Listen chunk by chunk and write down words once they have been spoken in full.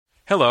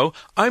Hello,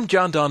 I'm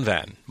John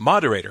Donvan,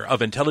 moderator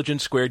of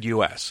Intelligence Squared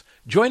US.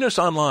 Join us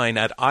online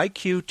at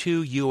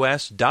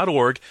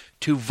iq2us.org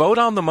to vote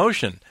on the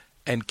motion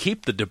and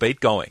keep the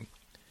debate going.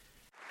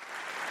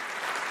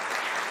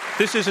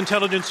 This is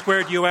Intelligence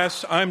Squared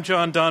US. I'm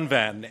John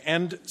Donvan,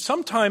 and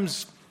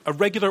sometimes a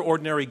regular,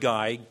 ordinary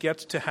guy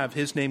gets to have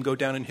his name go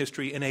down in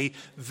history in a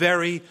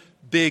very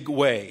big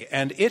way,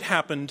 and it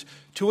happened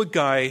to a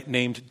guy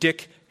named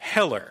Dick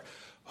Heller,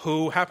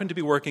 who happened to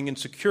be working in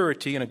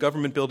security in a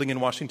government building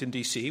in Washington,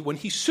 D.C., when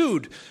he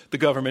sued the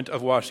government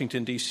of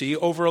Washington, D.C.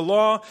 over a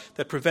law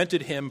that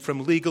prevented him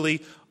from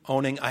legally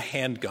owning a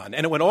handgun.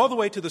 And it went all the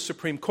way to the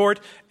Supreme Court,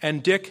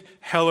 and Dick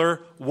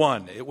Heller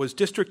won. It was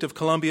District of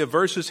Columbia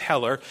versus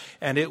Heller,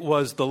 and it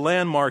was the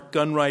landmark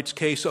gun rights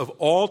case of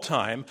all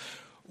time,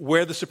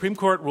 where the Supreme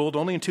Court ruled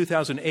only in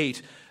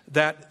 2008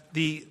 that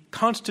the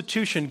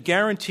Constitution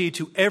guaranteed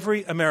to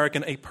every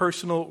American a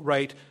personal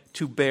right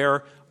to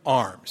bear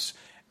arms.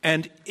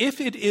 And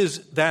if it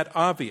is that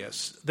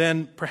obvious,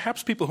 then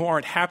perhaps people who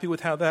aren't happy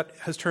with how that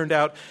has turned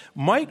out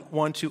might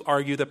want to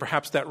argue that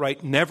perhaps that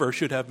right never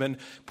should have been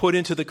put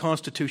into the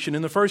Constitution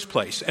in the first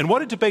place. And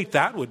what a debate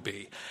that would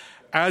be,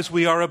 as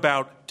we are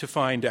about to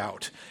find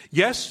out.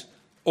 Yes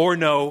or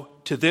no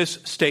to this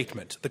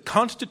statement: the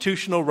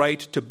constitutional right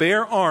to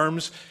bear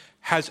arms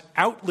has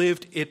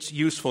outlived its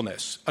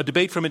usefulness. A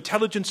debate from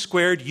Intelligence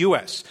Squared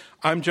US.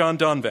 I'm John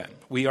Donvan.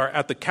 We are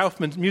at the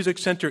Kaufman Music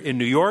Center in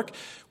New York.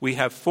 We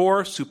have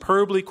four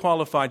superbly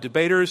qualified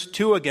debaters,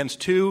 2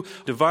 against 2,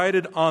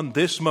 divided on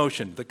this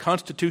motion: the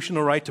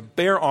constitutional right to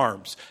bear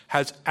arms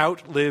has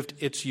outlived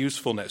its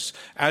usefulness.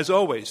 As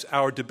always,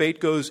 our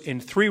debate goes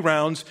in 3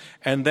 rounds,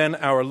 and then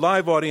our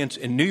live audience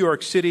in New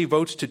York City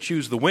votes to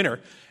choose the winner,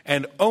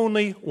 and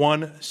only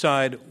one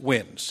side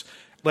wins.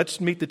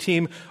 Let's meet the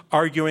team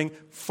arguing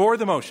for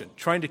the motion,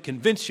 trying to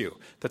convince you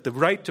that the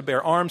right to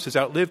bear arms has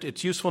outlived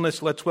its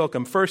usefulness. Let's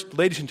welcome first,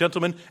 ladies and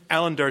gentlemen,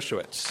 Alan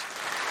Dershowitz.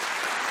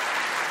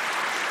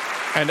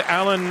 And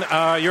Alan,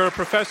 you're a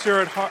professor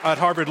at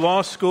Harvard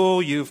Law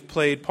School. You've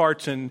played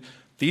parts in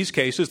these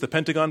cases: the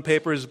Pentagon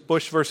Papers,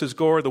 Bush versus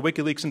Gore, the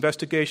WikiLeaks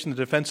investigation, the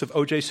defense of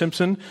O.J.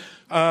 Simpson.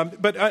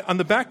 But on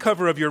the back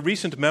cover of your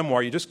recent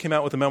memoir, you just came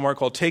out with a memoir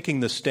called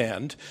Taking the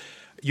Stand.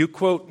 You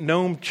quote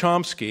Noam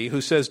Chomsky, who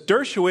says,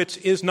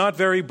 "Dershowitz is not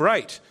very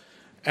bright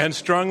and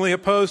strongly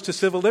opposed to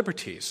civil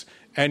liberties."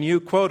 And you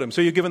quote him.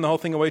 So you're giving the whole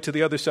thing away to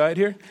the other side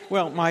here?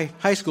 Well, my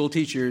high school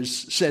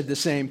teachers said the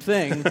same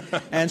thing.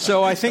 And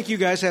so I think you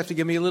guys have to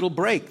give me a little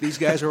break. These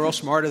guys are all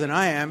smarter than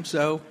I am,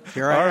 so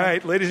here I am. All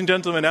right, ladies and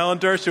gentlemen, Alan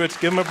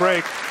Dershowitz, give him a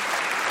break.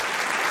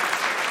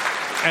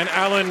 And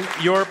Alan,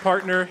 your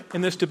partner in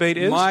this debate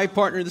is? My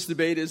partner in this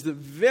debate is the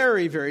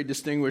very, very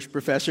distinguished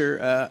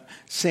Professor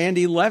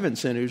Sandy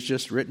Levinson, who's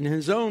just written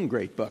his own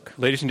great book.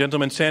 Ladies and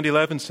gentlemen, Sandy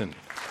Levinson.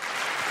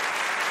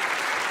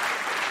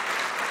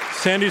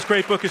 Sandy's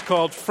great book is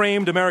called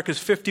Framed: America's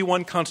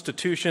 51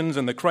 Constitutions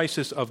and the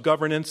Crisis of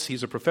Governance.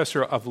 He's a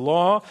professor of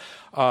law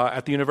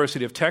at the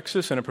University of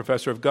Texas and a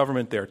professor of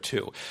government there,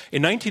 too.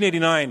 In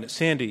 1989,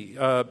 Sandy,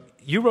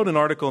 you wrote an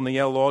article in the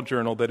Yale Law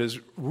Journal that is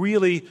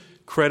really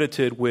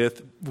credited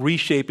with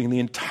reshaping the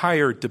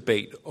entire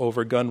debate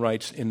over gun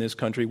rights in this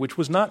country, which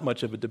was not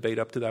much of a debate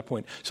up to that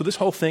point. So this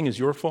whole thing is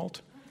your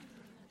fault?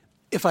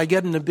 If I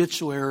get an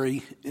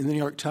obituary in the New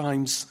York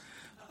Times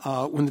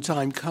when the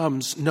time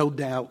comes, no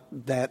doubt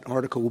that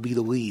article will be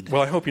the lead.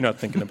 Well, I hope you're not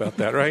thinking about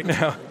that right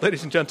now.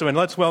 Ladies and gentlemen,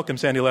 let's welcome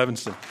Sandy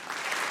Levinson.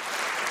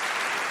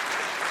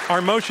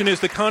 Our motion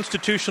is the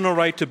constitutional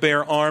right to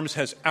bear arms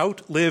has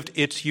outlived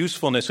its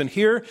usefulness. And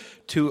here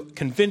to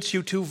convince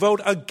you to vote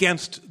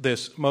against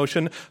this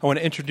motion, I want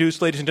to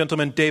introduce, ladies and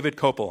gentlemen, David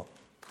Kopel.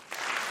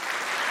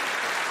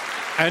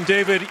 And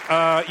David,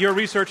 you're a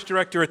research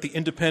director at the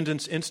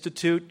Independence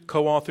Institute,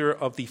 co-author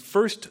of the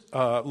first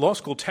law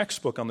school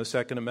textbook on the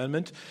Second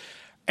Amendment.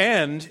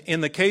 And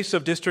in the case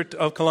of District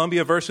of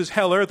Columbia versus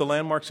Heller, the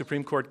landmark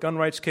Supreme Court gun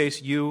rights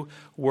case, you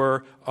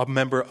were a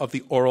member of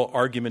the oral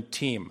argument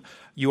team.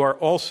 You are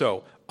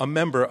also a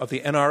member of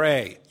the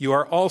NRA. You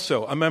are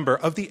also a member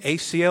of the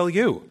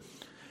ACLU.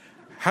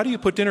 How do you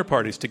put dinner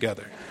parties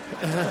together?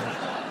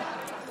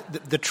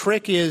 The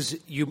trick is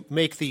you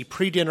make the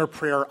pre-dinner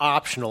prayer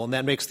optional, and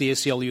that makes the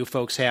ACLU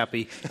folks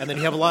happy. And then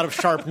you have a lot of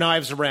sharp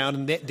knives around,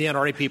 and the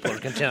NRA people are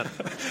content.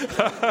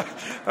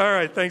 All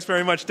right. Thanks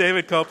very much,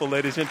 David Kopel,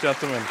 ladies and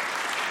gentlemen.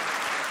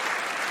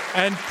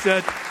 And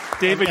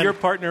David, your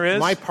partner is?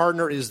 My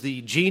partner is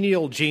the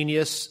genial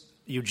genius,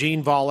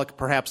 Eugene Volokh,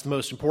 perhaps the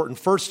most important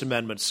First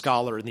Amendment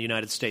scholar in the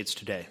United States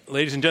today.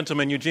 Ladies and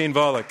gentlemen, Eugene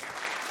Volokh.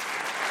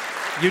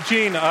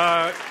 Eugene,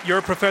 you're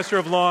a professor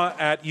of law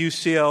at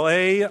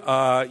UCLA.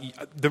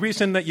 The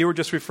reason that you were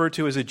just referred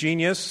to as a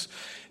genius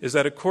is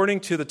that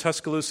according to the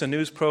Tuscaloosa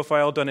News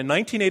profile done in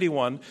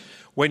 1981,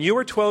 when you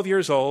were 12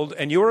 years old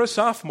and you were a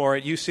sophomore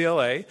at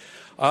UCLA,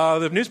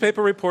 the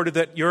newspaper reported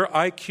that your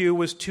IQ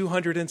was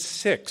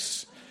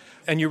 206.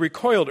 And you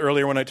recoiled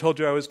earlier when I told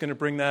you I was going to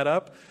bring that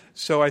up,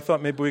 so I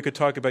thought maybe we could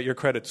talk about your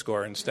credit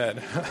score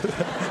instead.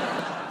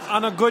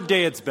 On a good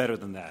day, it's better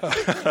than that.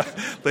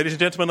 Ladies and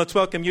gentlemen, let's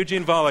welcome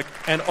Eugene Volokh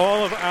and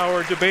all of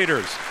our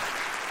debaters.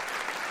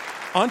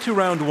 On to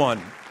round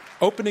one.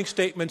 Opening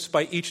statements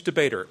by each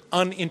debater,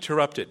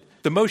 uninterrupted.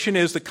 The motion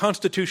is the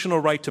constitutional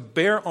right to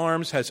bear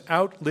arms has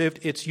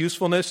outlived its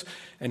usefulness.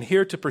 And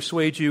here to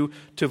persuade you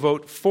to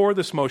vote for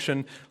this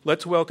motion,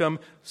 let's welcome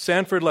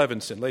Sanford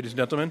Levinson. Ladies and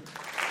gentlemen.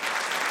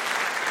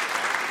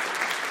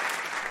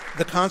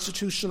 The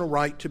constitutional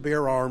right to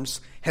bear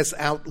arms has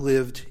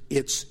outlived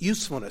its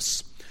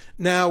usefulness.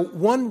 Now,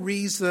 one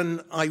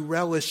reason I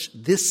relish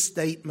this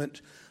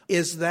statement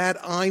is that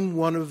I'm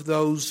one of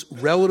those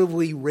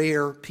relatively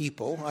rare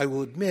people, I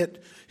will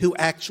admit, who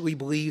actually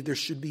believe there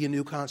should be a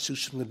new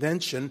constitutional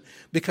convention,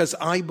 because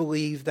I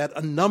believe that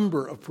a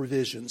number of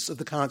provisions of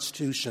the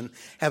Constitution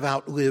have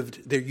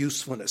outlived their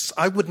usefulness.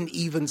 I wouldn't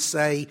even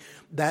say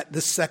that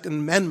the Second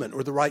Amendment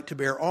or the right to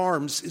bear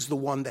arms is the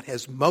one that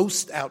has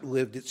most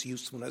outlived its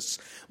usefulness,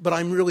 but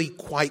I'm really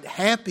quite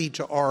happy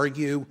to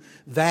argue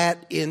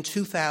that in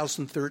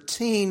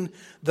 2013,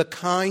 the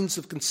kinds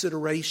of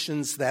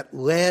considerations that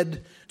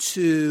led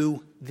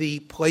to the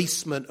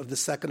placement of the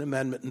Second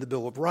Amendment in the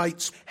Bill of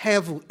Rights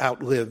have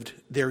outlived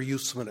their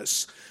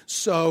usefulness.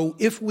 So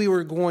if we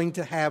were going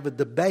to have a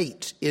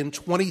debate in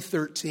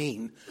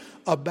 2013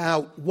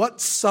 about what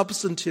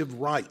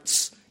substantive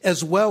rights,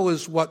 as well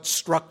as what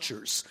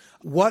structures,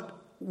 what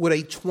would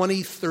a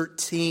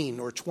 2013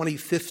 or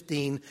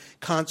 2015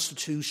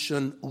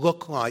 Constitution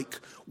look like?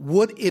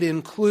 Would it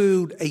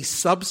include a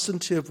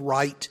substantive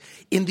right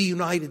in the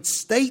United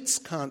States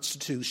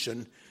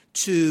Constitution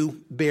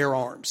to bear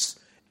arms?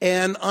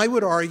 And I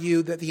would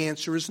argue that the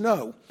answer is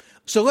no.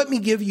 So let me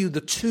give you the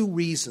two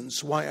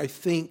reasons why I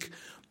think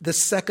the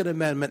Second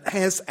Amendment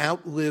has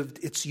outlived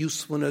its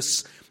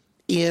usefulness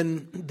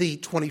in the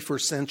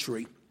 21st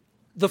century.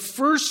 The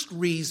first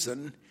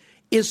reason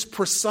is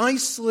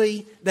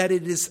precisely that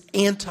it is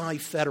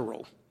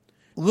anti-federal.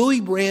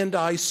 Louis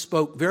Brandeis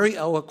spoke very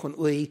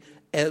eloquently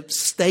of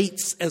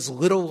states as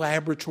little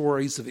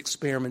laboratories of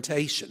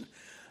experimentation.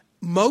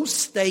 Most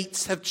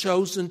states have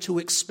chosen to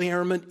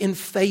experiment in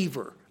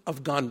favor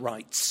of gun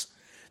rights.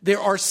 There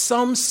are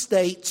some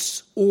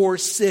states or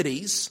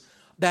cities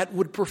that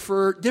would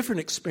prefer different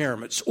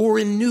experiments. Or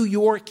in New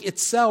York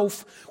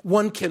itself,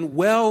 one can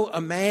well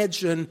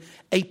imagine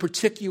a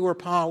particular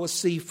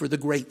policy for the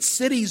great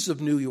cities of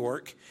New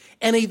York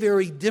and a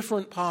very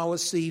different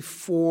policy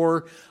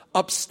for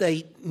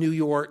upstate New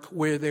York,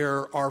 where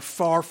there are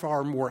far,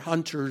 far more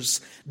hunters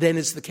than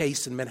is the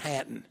case in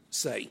Manhattan,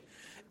 say.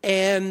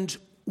 And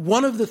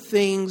one of the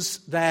things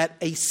that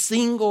a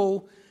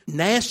single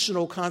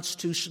national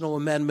constitutional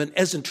amendment,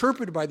 as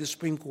interpreted by the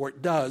Supreme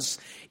Court, does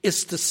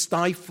is to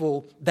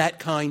stifle that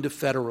kind of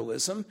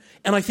federalism,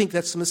 and I think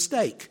that's a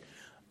mistake.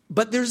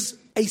 But there's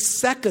a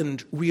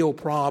second real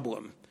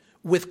problem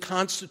with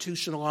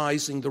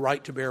constitutionalizing the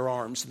right to bear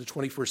arms in the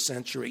 21st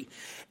century.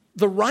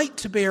 The right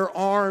to bear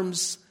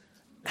arms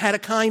had a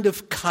kind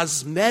of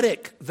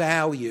cosmetic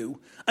value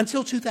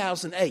until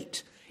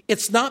 2008.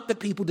 It's not that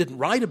people didn't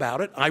write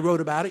about it. I wrote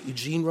about it.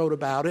 Eugene wrote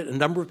about it. A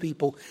number of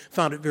people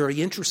found it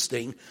very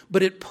interesting.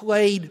 But it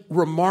played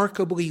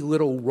remarkably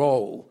little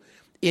role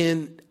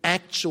in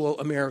actual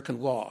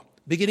American law.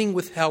 Beginning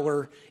with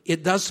Heller,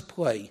 it does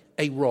play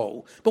a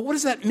role. But what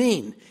does that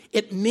mean?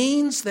 It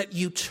means that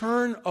you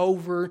turn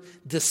over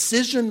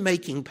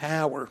decision-making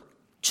power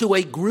to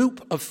a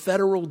group of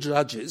federal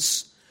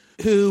judges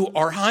who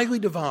are highly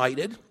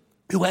divided,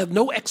 who have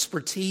no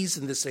expertise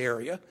in this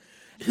area,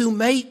 who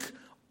make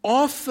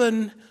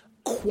often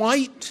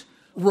quite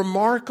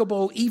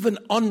remarkable, even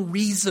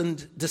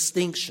unreasoned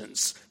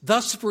distinctions.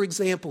 Thus, for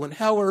example, in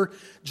Heller,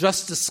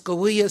 Justice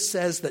Scalia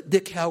says that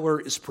Dick Heller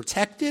is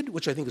protected,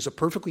 which I think is a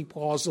perfectly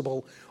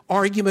plausible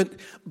argument,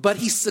 but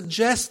he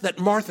suggests that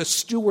Martha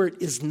Stewart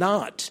is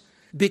not,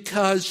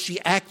 because she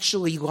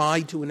actually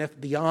lied to an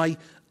FBI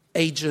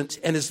agent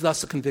and is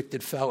thus a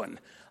convicted felon.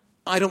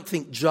 I don't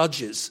think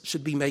judges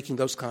should be making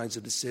those kinds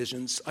of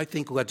decisions. I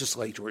think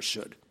legislators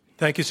should.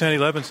 Thank you, Sandy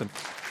Levinson.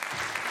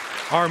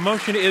 Our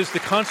motion is the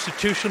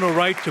constitutional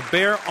right to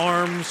bear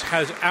arms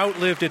has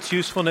outlived its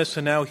usefulness,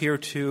 and now here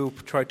to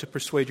try to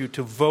persuade you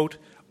to vote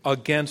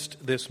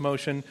against this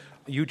motion,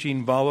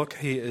 Eugene Volokh.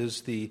 He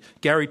is the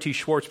Gary T.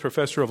 Schwartz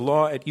Professor of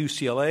Law at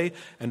UCLA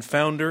and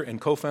founder and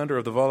co-founder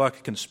of the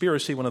Volokh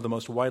Conspiracy, one of the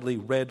most widely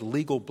read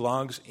legal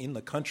blogs in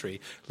the country.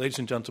 Ladies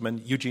and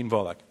gentlemen, Eugene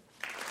Volokh.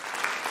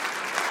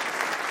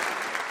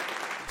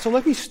 So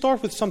let me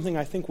start with something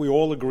I think we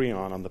all agree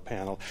on the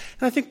panel,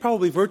 and I think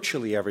probably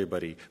virtually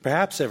everybody,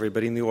 perhaps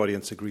everybody in the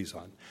audience agrees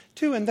on,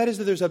 too, and that is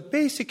that there's a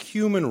basic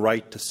human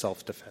right to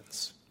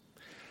self-defense.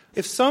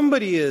 If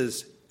somebody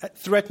is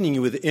threatening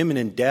you with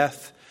imminent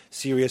death,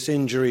 serious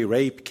injury,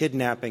 rape,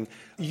 kidnapping,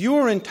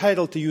 you're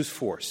entitled to use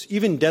force,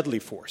 even deadly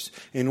force,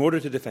 in order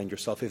to defend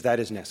yourself if that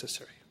is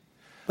necessary.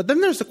 But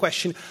then there's the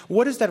question,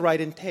 what does that right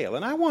entail?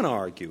 And I want to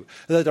argue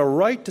that a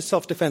right to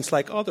self-defense,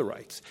 like other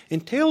rights,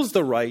 entails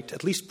the right,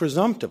 at least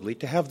presumptively,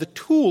 to have the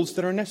tools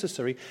that are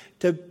necessary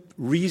to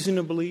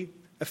reasonably,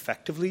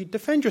 effectively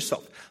defend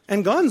yourself.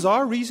 And guns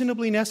are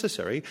reasonably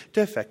necessary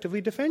to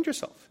effectively defend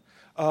yourself.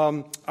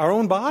 our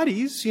own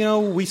bodies,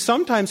 we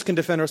sometimes can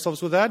defend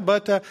ourselves with that,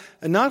 but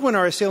not when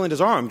our assailant is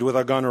armed with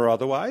a gun or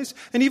otherwise.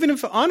 And even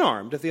if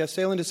unarmed, if the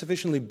assailant is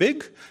sufficiently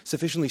big,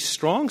 sufficiently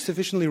strong,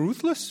 sufficiently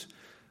ruthless,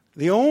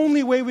 the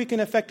only way we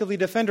can effectively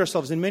defend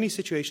ourselves in many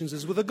situations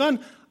is with a gun,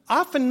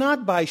 often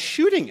not by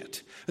shooting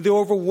it. The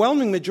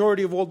overwhelming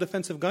majority of all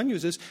defensive gun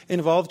uses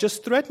involve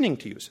just threatening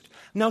to use it.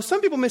 Now,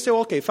 some people may say,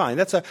 well, okay, fine,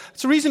 it's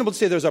reasonable to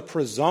say there's a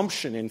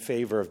presumption in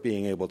favor of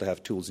being able to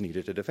have tools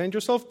needed to defend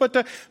yourself,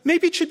 but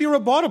maybe it should be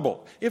rebuttable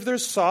if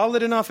there's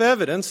solid enough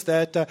evidence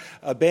that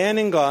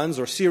banning guns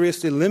or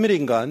seriously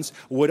limiting guns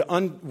would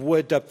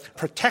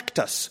protect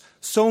us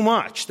so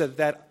much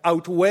that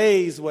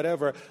outweighs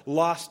whatever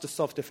loss to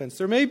self-defense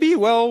there may be.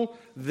 Well,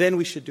 then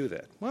we should do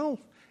that. Well,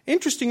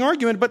 interesting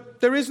argument,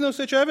 but there is no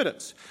such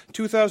evidence.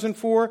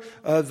 2004,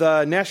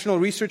 the National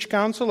Research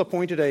Council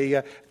appointed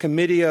a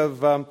committee of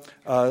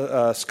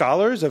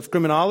scholars, of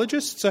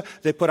criminologists.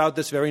 They put out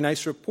this very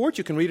nice report.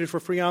 You can read it for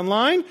free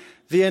online.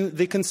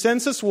 The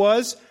consensus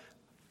was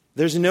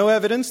there's no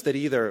evidence that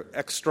either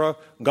extra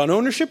gun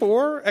ownership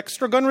or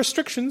extra gun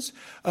restrictions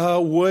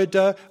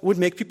would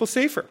make people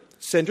safer.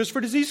 Centers for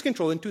Disease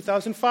Control in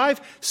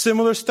 2005,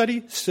 similar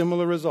study,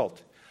 similar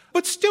result.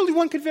 But still,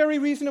 one could very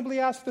reasonably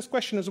ask this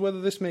question as whether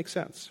this makes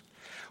sense.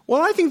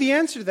 Well, I think the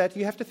answer to that,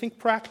 you have to think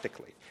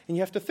practically. And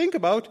you have to think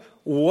about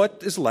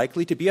what is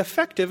likely to be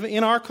effective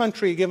in our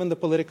country given the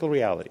political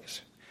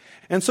realities.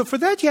 And so for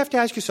that, you have to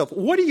ask yourself,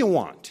 what do you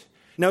want?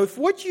 Now, if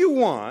what you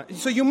want,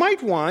 so you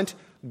might want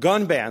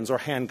gun bans or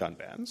handgun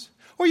bans,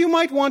 or you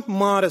might want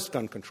modest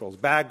gun controls,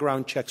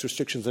 background checks,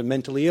 restrictions on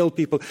mentally ill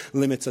people,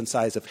 limits on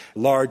size of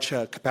large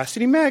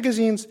capacity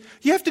magazines.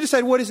 You have to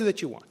decide what is it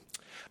that you want.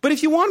 But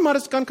if you want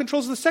modest gun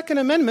controls, the Second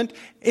Amendment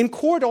in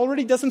court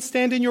already doesn't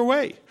stand in your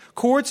way.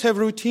 Courts have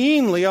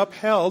routinely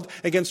upheld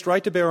against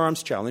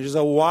right-to-bear-arms challenges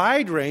a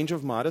wide range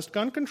of modest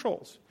gun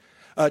controls.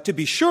 To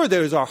be sure,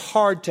 those are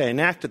hard to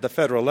enact at the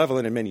federal level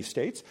and in many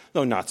states,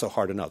 though not so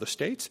hard in other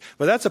states.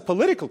 But that's a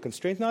political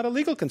constraint, not a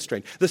legal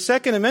constraint. The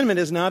Second Amendment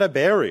is not a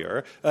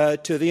barrier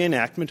to the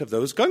enactment of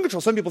those gun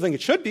controls. Some people think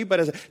it should be,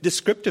 but as a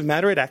descriptive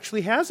matter, it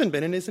actually hasn't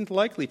been and isn't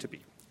likely to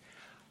be.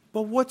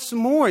 But what's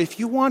more, if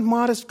you want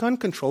modest gun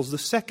controls, the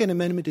Second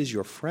Amendment is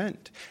your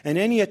friend. And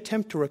any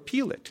attempt to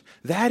repeal it,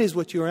 that is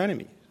what your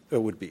enemy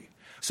would be.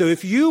 So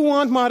if you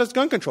want modest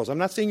gun controls, I'm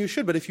not saying you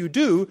should, but if you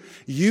do,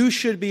 you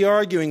should be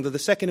arguing that the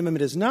Second Amendment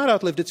has not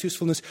outlived its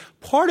usefulness.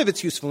 Part of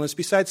its usefulness,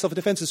 besides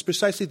self-defense, is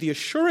precisely the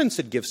assurance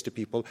it gives to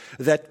people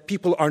that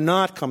people are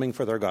not coming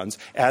for their guns,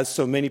 as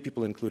so many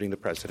people, including the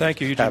President,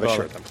 have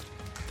assured them.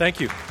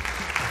 Thank you.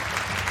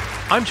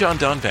 I'm John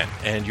Donvan,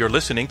 and you're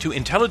listening to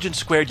Intelligence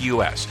Squared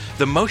US.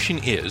 The motion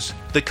is,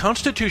 the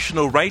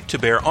constitutional right to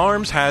bear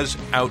arms has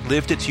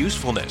outlived its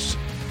usefulness.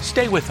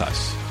 Stay with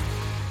us.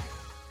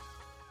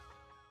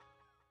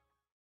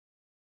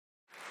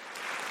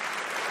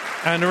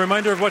 And a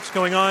reminder of what's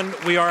going on.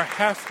 We are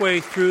halfway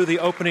through the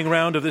opening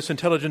round of this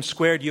Intelligence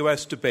Squared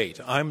U.S.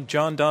 debate. I'm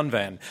John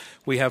Donvan.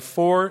 We have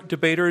 4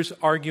 debaters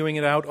arguing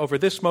it out over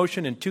this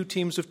motion in 2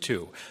 teams of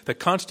 2. The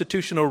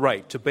constitutional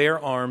right to bear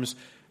arms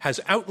has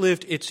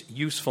outlived its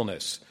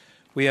usefulness.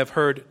 We have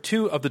heard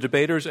 2 of the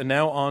debaters, and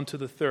now on to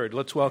the third.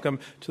 Let's welcome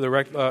to the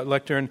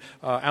lectern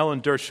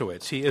Alan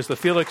Dershowitz. He is the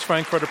Felix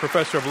Frankfurter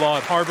Professor of Law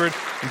at Harvard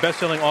and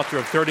best-selling author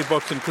of 30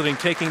 books, including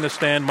Taking the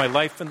Stand, My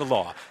Life in the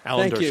Law.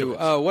 Alan Thank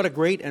Dershowitz. you. What a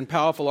great and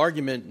powerful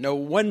argument. No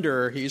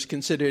wonder he's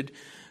considered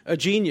a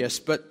genius.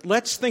 But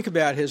let's think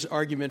about his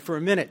argument for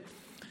a minute.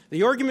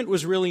 The argument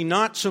was really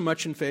not so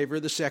much in favor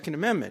of the Second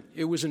Amendment.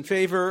 It was in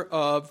favor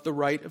of the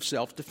right of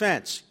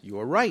self-defense. You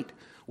are right.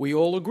 We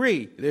all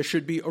agree there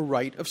should be a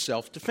right of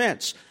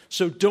self-defense.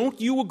 So don't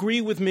you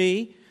agree with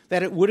me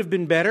that it would have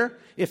been better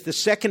if the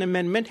Second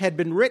Amendment had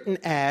been written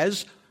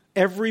as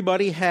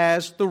everybody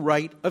has the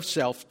right of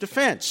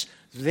self-defense?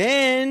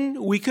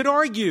 Then we could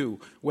argue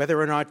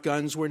whether or not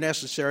guns were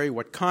necessary,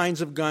 what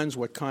kinds of guns,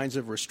 what kinds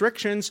of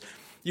restrictions.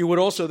 You would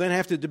also then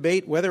have to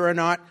debate whether or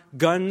not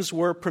guns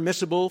were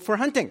permissible for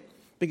hunting,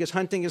 because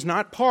hunting is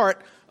not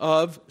part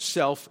of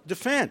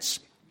self-defense.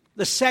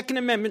 The Second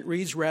Amendment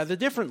reads rather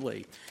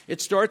differently. It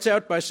starts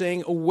out by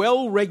saying a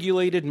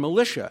well-regulated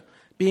militia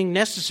being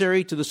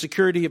necessary to the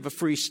security of a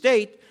free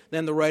state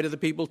than the right of the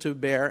people to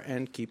bear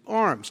and keep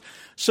arms.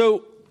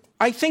 So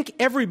I think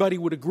everybody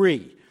would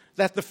agree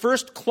that the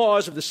first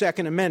clause of the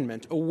Second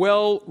Amendment, a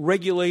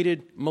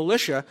well-regulated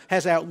militia,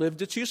 has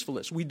outlived its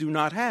usefulness. We do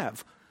not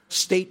have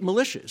state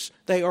militias.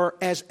 They are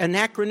as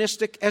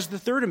anachronistic as the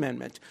Third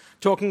Amendment,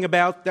 talking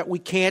about that we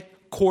can't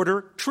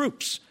quarter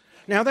troops.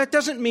 Now, that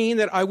doesn't mean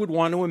that I would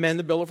want to amend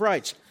the Bill of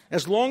Rights.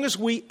 As long as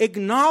we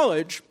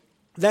acknowledge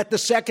that the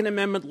Second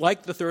Amendment,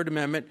 like the Third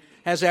Amendment,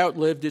 has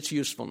outlived its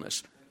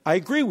usefulness. I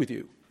agree with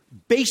you.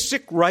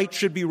 Basic rights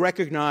should be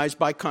recognized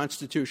by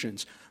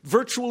constitutions.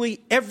 Virtually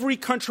every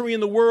country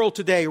in the world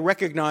today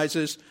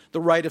recognizes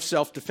the right of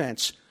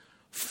self-defense.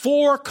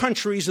 4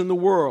 countries in the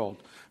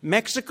world,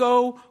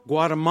 Mexico,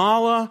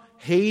 Guatemala,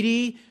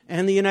 Haiti,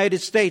 and the United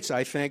States,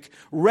 I think,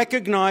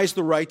 recognize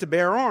the right to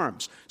bear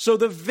arms. So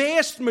the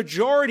vast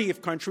majority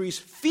of countries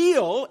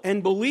feel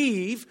and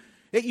believe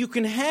that you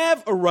can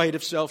have a right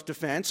of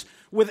self-defense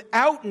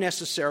without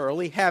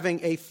necessarily having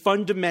a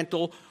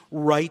fundamental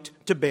right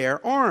to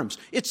bear arms.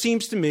 It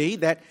seems to me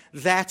that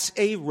that's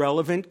a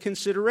relevant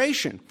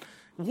consideration.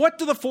 What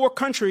do the four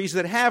countries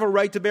that have a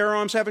right to bear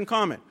arms have in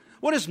common?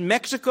 What does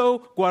Mexico,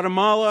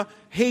 Guatemala,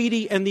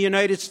 Haiti, and the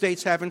United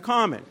States have in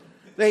common?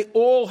 They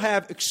all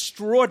have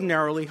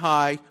extraordinarily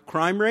high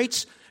crime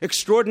rates,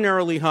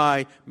 extraordinarily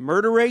high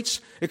murder rates,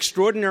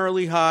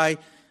 extraordinarily high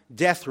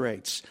death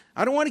rates.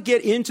 I don't want to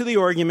get into the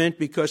argument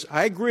because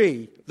I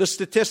agree the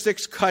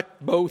statistics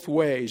cut both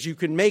ways. You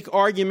can make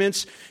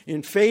arguments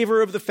in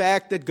favor of the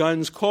fact that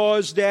guns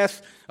cause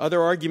death,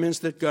 other arguments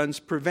that guns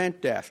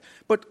prevent death.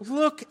 But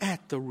look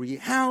at the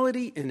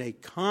reality in a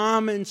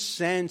common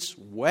sense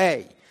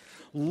way.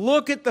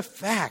 Look at the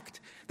fact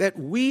that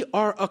we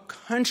are a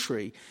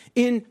country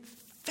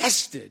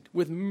infested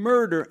with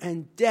murder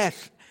and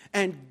death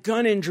and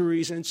gun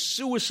injuries and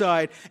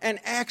suicide and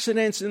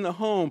accidents in the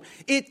home.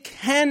 It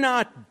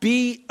cannot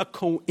be a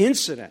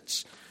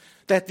coincidence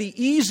that the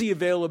easy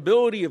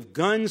availability of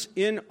guns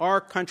in our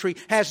country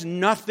has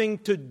nothing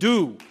to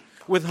do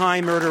with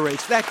high murder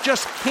rates. That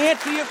just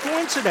can't be a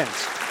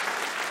coincidence.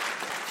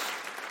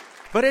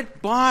 But at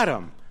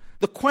bottom,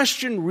 the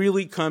question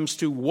really comes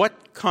to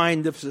what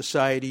kind of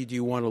society do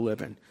you want to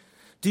live in?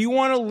 Do you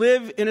want to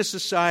live in a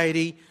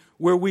society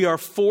where we are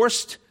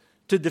forced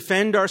to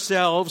defend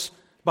ourselves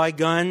by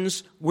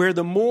guns, where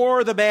the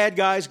more the bad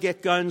guys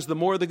get guns, the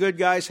more the good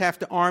guys have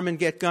to arm and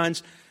get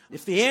guns?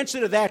 If the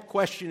answer to that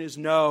question is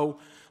no,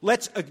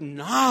 let's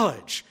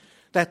acknowledge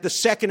that the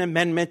Second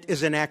Amendment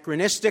is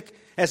anachronistic,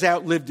 has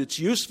outlived its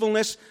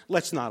usefulness.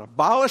 Let's not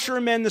abolish or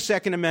amend the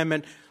Second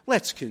Amendment.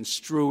 Let's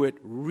construe it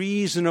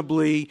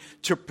reasonably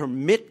to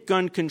permit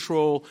gun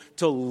control,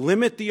 to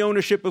limit the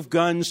ownership of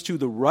guns to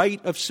the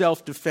right of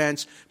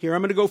self-defense. Here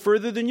I'm going to go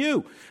further than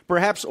you.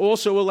 Perhaps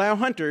also allow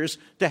hunters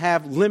to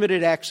have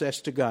limited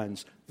access to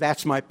guns.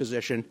 That's my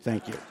position.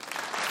 Thank you.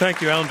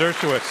 Thank you, Alan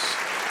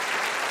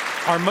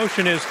Dershowitz. Our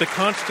motion is the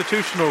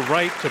constitutional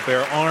right to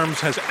bear arms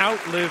has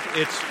outlived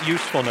its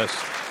usefulness.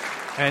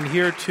 And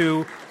here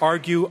to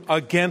argue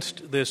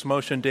against this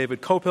motion,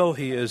 David Kopel.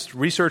 He is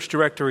research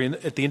director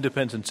at the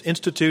Independence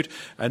Institute,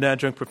 an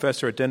adjunct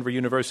professor at Denver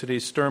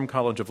University's Sturm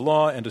College of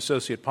Law, and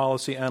associate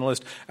policy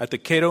analyst at the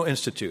Cato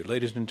Institute.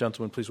 Ladies and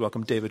gentlemen, please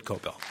welcome David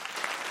Kopel.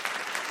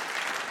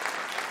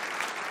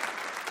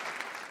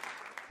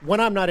 When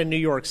I'm not in New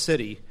York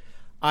City,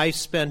 I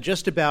spend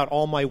just about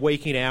all my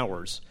waking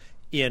hours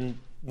in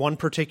one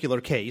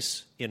particular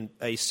case, in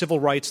a civil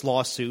rights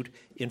lawsuit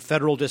in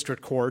federal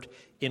district court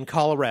in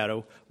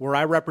Colorado, where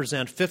I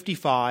represent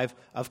 55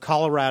 of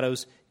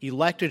Colorado's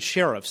elected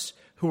sheriffs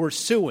who are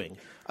suing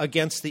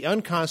against the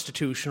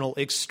unconstitutional,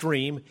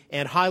 extreme,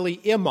 and highly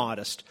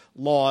immodest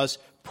laws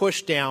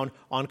pushed down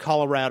on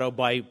Colorado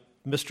by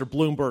Mr.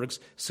 Bloomberg's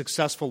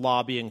successful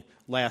lobbying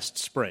last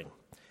spring.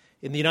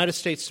 In the United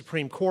States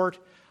Supreme Court,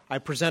 I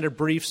presented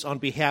briefs on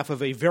behalf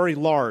of a very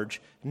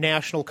large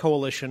national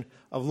coalition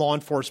of law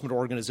enforcement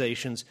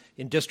organizations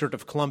in District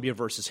of Columbia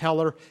versus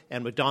Heller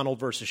and McDonald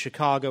versus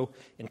Chicago.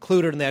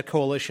 Included in that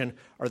coalition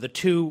are the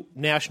two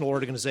national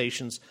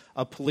organizations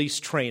of police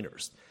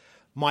trainers.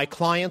 My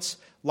clients,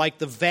 like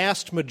the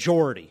vast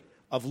majority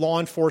of law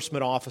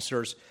enforcement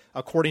officers,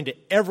 according to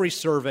every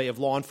survey of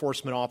law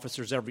enforcement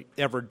officers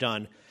ever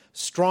done,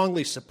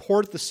 strongly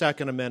support the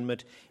Second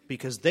Amendment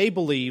because they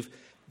believe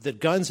that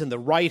guns in the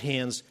right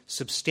hands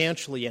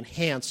substantially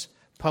enhance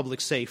public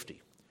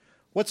safety.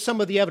 What's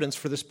some of the evidence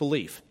for this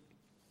belief?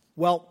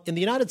 Well, in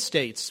the United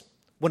States,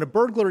 when a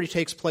burglary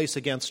takes place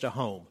against a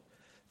home,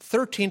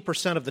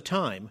 13% of the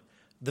time,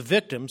 the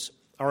victims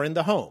are in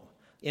the home.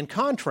 In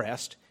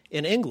contrast,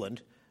 in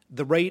England,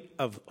 the rate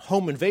of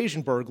home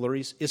invasion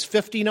burglaries is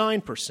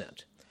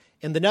 59%.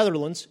 In the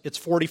Netherlands, it's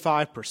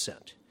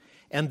 45%.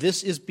 And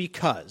this is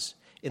because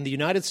in the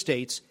United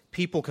States,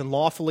 people can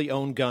lawfully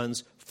own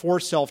guns for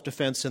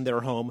self-defense in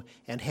their home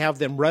and have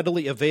them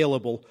readily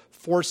available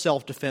for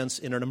self-defense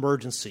in an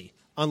emergency,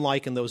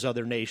 unlike in those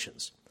other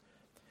nations.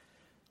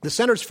 The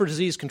Centers for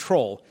Disease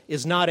Control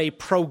is not a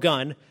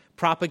pro-gun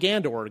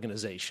propaganda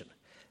organization.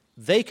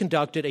 They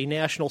conducted a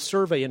national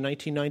survey in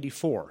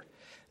 1994.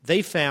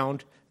 They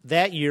found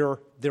that year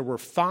there were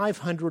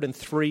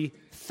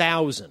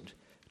 503,000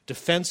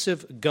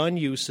 defensive gun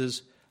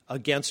uses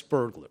against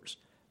burglars,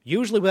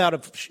 usually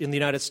in the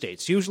United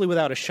States, usually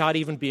without a shot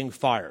even being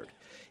fired.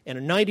 And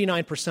in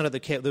 99% of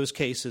those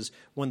cases,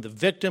 when the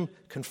victim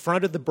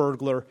confronted the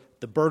burglar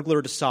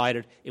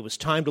decided it was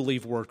time to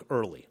leave work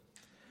early.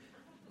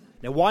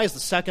 Now, why is the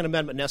Second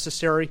Amendment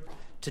necessary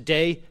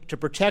today? To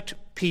protect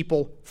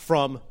people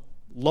from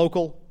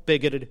local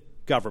bigoted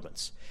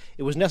governments.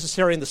 It was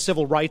necessary in the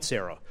civil rights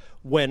era,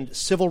 when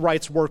civil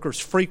rights workers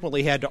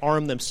frequently had to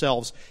arm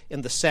themselves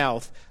in the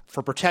South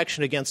for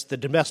protection against the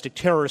domestic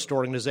terrorist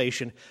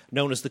organization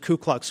known as the Ku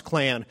Klux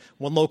Klan,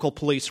 when local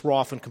police were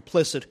often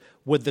complicit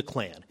with the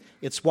Klan.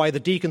 It's why the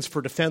Deacons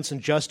for Defense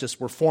and Justice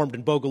were formed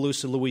in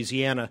Bogalusa,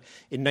 Louisiana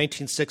in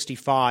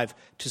 1965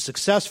 to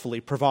successfully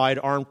provide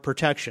armed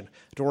protection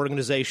to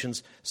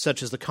organizations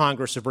such as the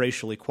Congress of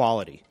Racial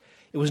Equality.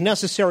 It was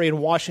necessary in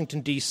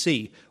Washington,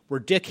 D.C., where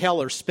Dick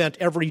Heller spent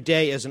every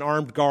day as an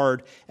armed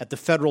guard at the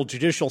Federal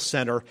Judicial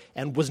Center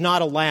and was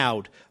not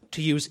allowed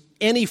to use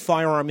any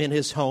firearm in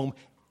his home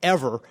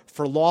ever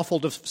for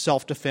lawful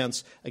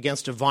self-defense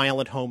against a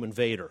violent home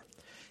invader.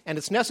 And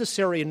it's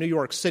necessary in New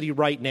York City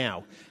right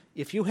now.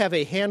 If you have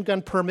a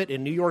handgun permit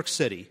in New York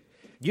City,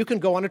 you can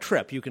go on a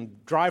trip. You can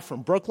drive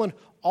from Brooklyn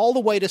all the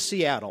way to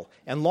Seattle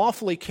and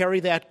lawfully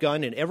carry that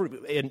gun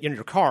in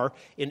your car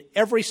in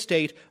every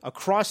state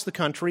across the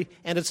country,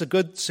 and it's a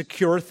good,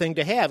 secure thing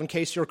to have in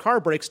case your car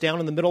breaks down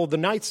in the middle of the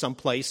night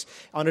someplace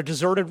on a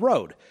deserted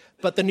road.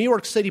 But the New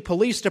York City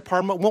Police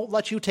Department won't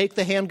let you take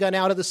the handgun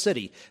out of the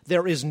city.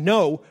 There is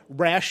no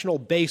rational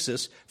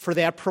basis for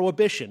that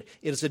prohibition.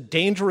 It is a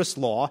dangerous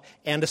law,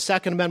 and a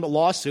Second Amendment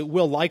lawsuit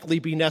will likely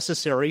be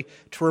necessary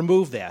to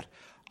remove that.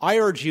 I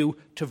urge you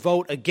to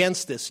vote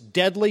against this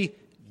deadly,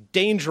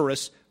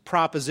 dangerous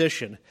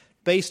proposition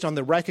based on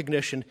the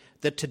recognition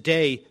that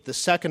today the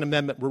Second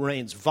Amendment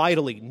remains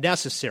vitally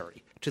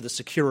necessary to the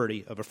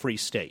security of a free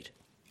state.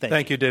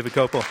 Thank you, David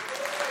Kopel.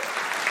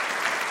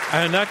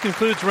 And that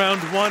concludes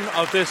round one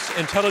of this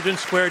Intelligence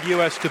Squared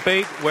U.S.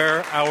 debate,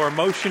 where our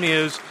motion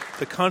is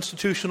the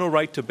constitutional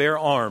right to bear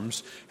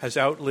arms has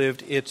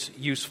outlived its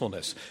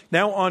usefulness.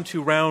 Now on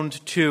to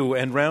round two,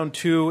 and round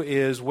two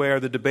is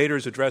where the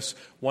debaters address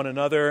one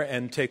another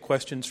and take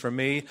questions from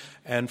me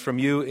and from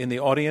you in the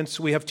audience.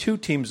 We have two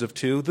teams of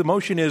two. The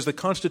motion is the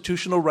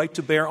constitutional right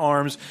to bear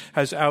arms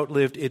has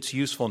outlived its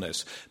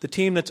usefulness. The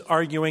team that's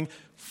arguing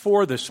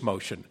for this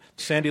motion,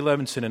 Sandy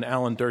Levinson and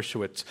Alan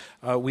Dershowitz,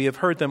 we have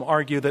heard them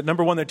argue that,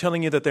 number one, they're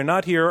telling you that they're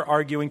not here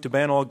arguing to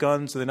ban all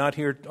guns, they're not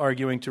here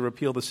arguing to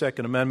repeal the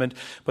Second Amendment,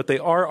 but they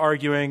are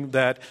arguing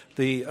that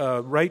the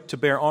right to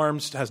bear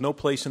arms has no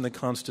place in the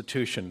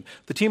Constitution.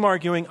 The team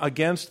arguing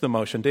against the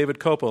motion, David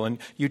Kopel and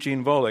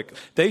Eugene Volokh,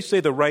 they say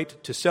the right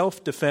to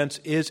self-defense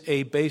is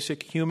a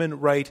basic human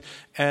right,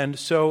 and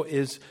so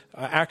is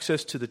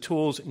access to the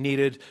tools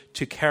needed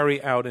to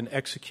carry out and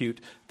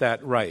execute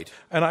that right.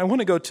 And I want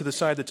to go to the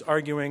side that's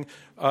arguing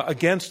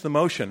against the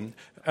motion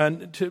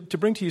and to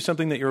bring to you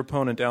something that your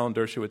opponent, Alan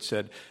Dershowitz,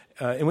 said,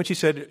 in which he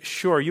said,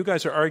 sure, you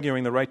guys are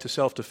arguing the right to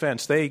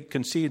self-defense. They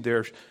concede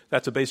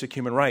that's a basic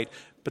human right,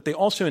 but they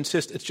also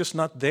insist it's just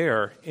not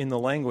there in the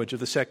language of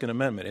the Second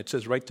Amendment. It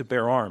says right to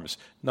bear arms,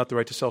 not the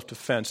right to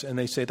self-defense, and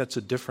they say that's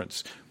a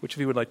difference. Which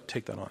of you would like to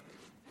take that on?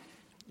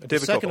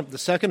 The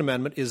Second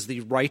Amendment is the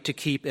right to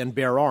keep and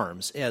bear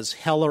arms. As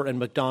Heller and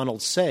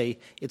McDonald say,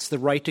 it's the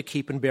right to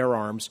keep and bear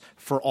arms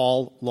for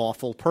all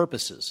lawful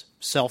purposes.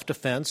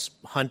 Self-defense,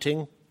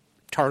 hunting,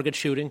 target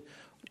shooting.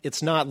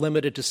 It's not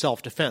limited to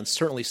self-defense.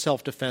 Certainly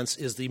self-defense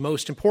is the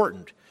most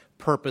important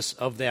purpose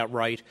of that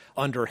right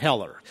under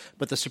Heller.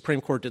 But the Supreme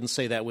Court didn't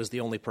say that was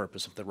the only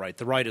purpose of the right.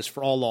 The right is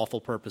for all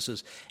lawful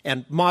purposes.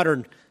 And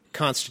modern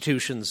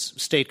constitutions,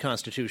 state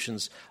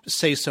constitutions,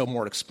 say so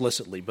more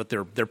explicitly, but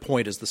their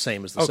point is the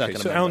same as the Second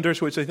Amendment. Okay, so Alan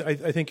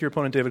Dershowitz, I think your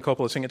opponent David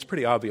Kopel is saying it's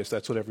pretty obvious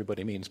that's what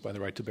everybody means by the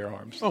right to bear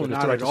arms. Oh,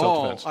 not at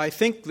all. I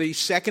think the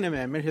Second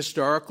Amendment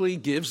historically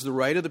gives the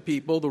right of the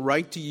people the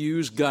right to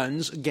use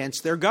guns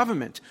against their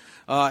government.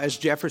 As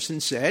Jefferson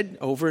said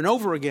over and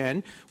over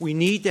again, we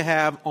need to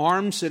have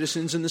armed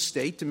citizens in the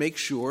state to make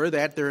sure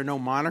that there are no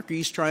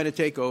monarchies trying to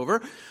take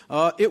over.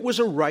 It was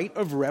a right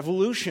of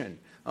revolution.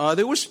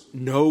 There was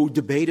no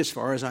debate, as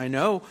far as I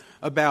know,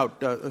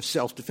 about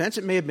self-defense.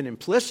 It may have been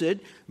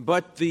implicit,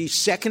 but the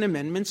Second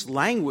Amendment's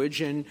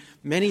language, and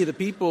many of the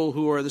people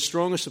who are the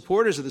strongest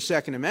supporters of the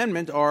Second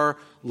Amendment are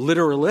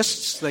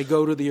literalists. They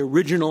go to the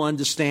original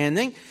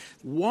understanding.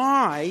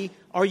 Why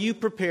are you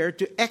prepared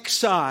to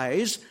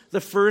excise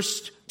the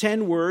first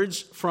 10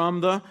 words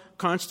from the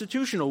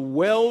Constitution? A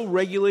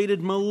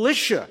well-regulated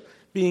militia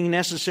being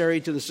necessary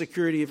to the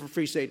security of a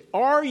free state.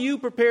 Are you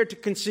prepared to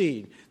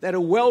concede that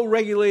a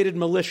well-regulated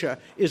militia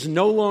is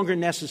no longer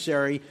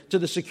necessary to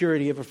the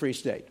security of a free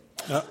state?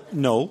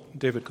 No.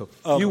 David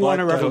Kopel. You want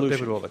a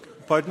revolution. David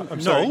Volokh. Pardon? I'm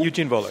no. sorry,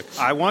 Eugene Volokh.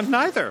 I want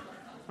neither.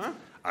 Huh?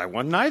 I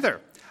want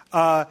neither.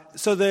 I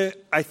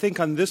think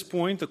on this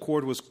point the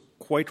Court was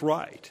quite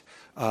right.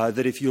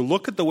 That if you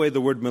look at the way the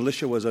word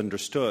militia was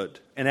understood,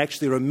 and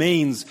actually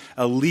remains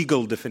a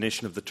legal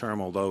definition of the term,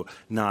 although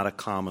not a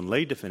common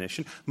lay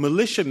definition,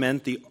 militia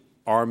meant the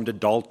armed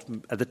adult,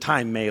 at the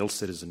time male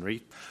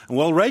citizenry, and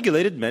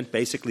well-regulated meant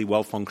basically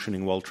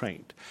well-functioning,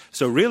 well-trained.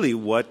 So really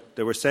what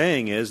they were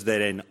saying is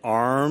that an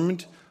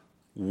armed,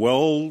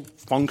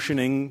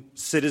 well-functioning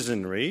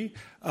citizenry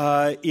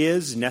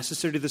is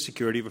necessary to the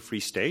security of a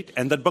free state,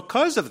 and that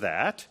because of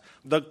that,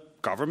 the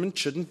government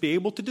shouldn't be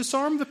able to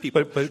disarm the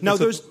people. But now,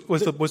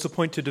 was the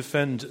point to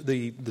defend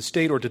the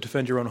state or to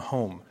defend your own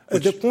home?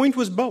 The point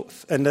was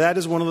both, and that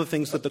is one of the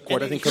things that the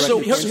Court, I think,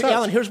 correctly points out.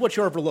 Alan, here's what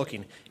you're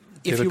overlooking.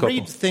 If you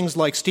read things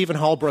like Stephen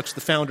Halbrook's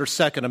The Founder's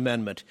Second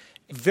Amendment,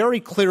 very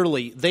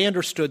clearly they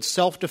understood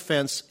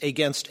self-defense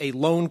against a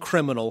lone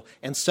criminal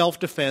and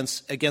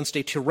self-defense against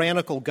a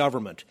tyrannical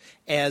government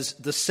as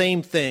the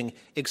same thing,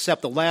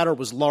 except the latter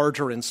was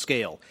larger in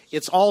scale.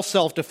 It's all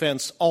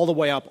self-defense all the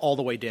way up, all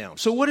the way down.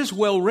 So what does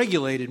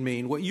well-regulated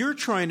mean? What you're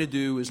trying to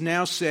do is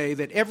now say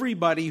that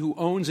everybody who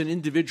owns an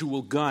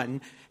individual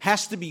gun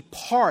has to be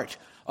part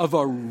of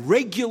a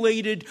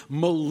regulated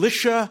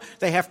militia.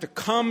 They have to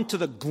come to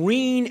the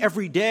green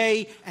every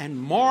day and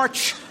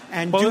march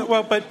and but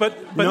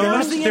they're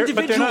not saying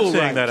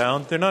right? that,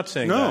 Alan. They're not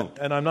saying No.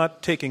 that. And I'm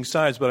not taking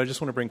sides, but I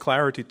just want to bring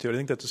clarity to it. I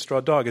think that's a straw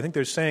dog. I think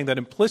they're saying that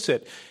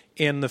implicit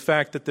in the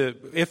fact that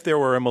if there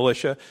were a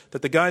militia,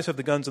 that the guys have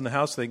the guns in the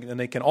house and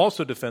they can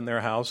also defend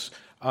their house,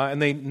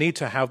 and they need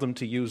to have them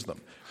to use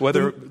them,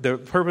 whether the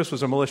purpose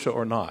was a militia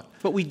or not.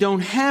 But we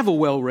don't have a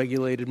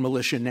well-regulated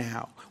militia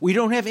now. We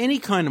don't have any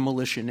kind of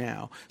militia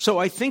now. So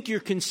I think you're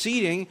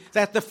conceding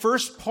that the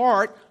first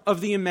part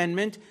of the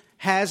amendment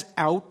has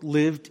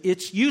outlived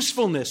its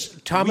usefulness.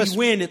 Thomas, we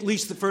win at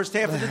least the first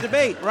half of the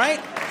debate, right?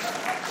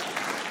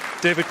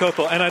 David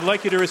Kopel, and I'd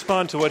like you to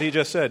respond to what he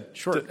just said.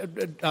 Sure.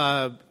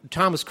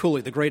 Thomas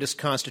Cooley, the greatest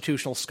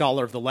constitutional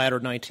scholar of the latter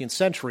 19th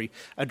century,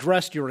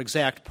 addressed your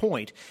exact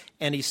point,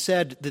 and he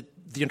said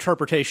that the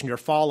interpretation you're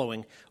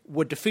following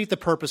would defeat the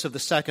purpose of the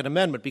Second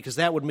Amendment because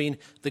that would mean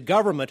the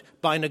government,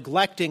 by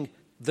neglecting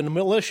the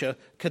militia,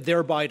 could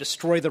thereby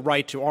destroy the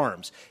right to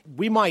arms.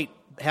 We might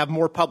have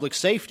more public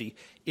safety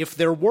if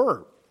there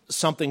were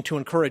something to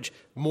encourage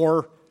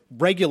more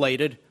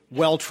regulated,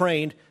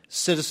 well-trained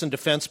citizen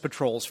defense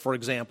patrols, for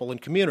example, in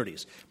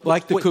communities.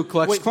 Like the Ku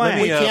Klux Klan.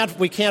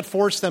 We can't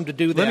force them to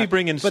do that. Let me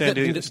bring in but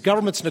Sandy. The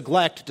government's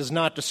neglect does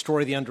not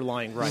destroy the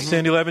underlying right.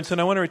 Sandy Levinson,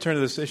 I want to return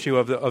to this issue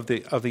of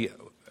the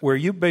where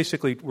you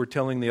basically were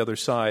telling the other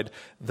side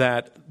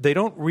that they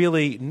don't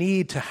really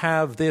need to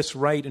have this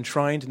right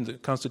enshrined in the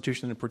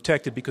Constitution and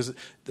protected because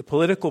the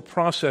political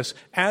process,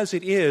 as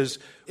it is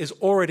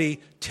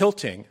already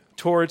tilting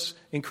towards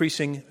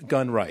increasing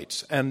gun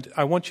rights. And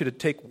I want you to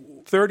take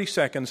 30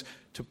 seconds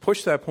to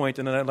push that point,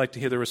 and then I'd like to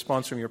hear the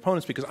response from your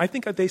opponents, because I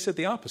think they said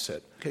the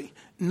opposite. Okay.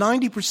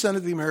 90%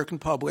 of the American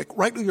public,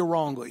 rightly or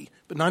wrongly,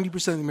 but 90%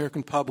 of the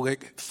American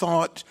public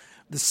thought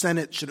the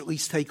Senate should at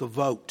least take a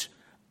vote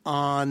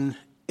on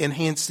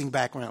enhancing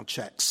background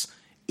checks.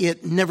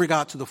 It never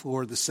got to the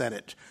floor of the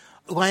Senate.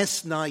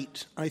 Last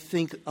night, I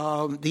think the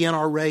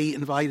NRA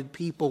invited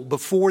people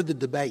before the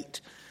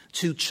debate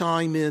to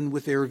chime in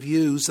with their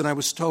views, and I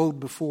was told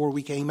before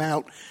we came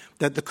out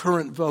that the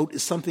current vote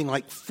is something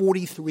like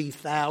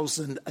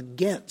 43,000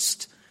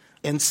 against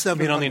and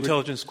 700. You mean on the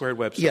Intelligence Squared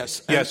website?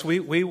 Yes. Yes,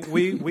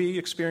 we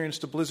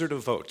experienced a blizzard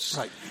of votes.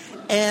 Right.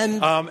 And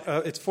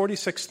it's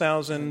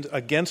 46,000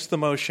 against the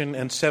motion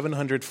and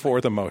 700 for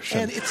the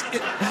motion. And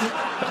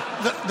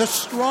the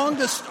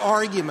strongest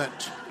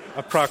argument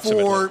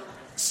for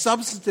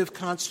substantive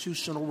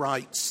constitutional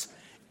rights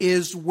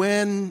is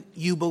when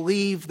you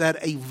believe that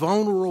a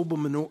vulnerable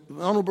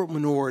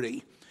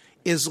minority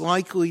is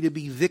likely to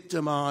be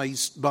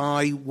victimized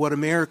by what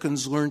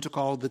Americans learn to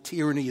call the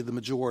tyranny of the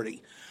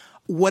majority.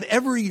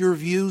 Whatever your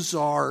views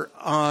are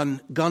on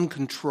gun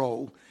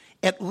control,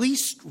 at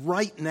least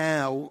right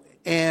now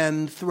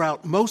and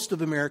throughout most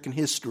of American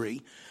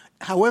history,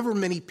 however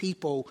many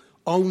people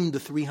own the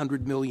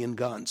 300 million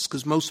guns,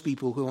 because most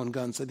people who own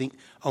guns, I think,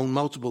 own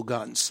multiple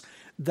guns,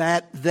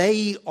 that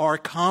they are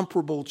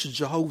comparable to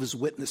Jehovah's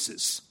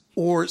Witnesses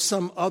or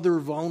some other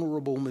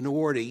vulnerable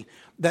minority,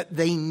 that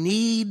they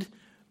need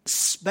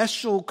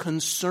special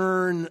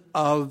concern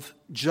of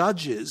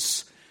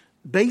judges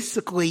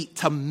basically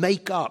to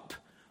make up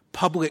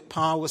public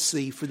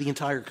policy for the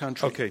entire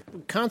country. Okay.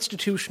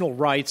 Constitutional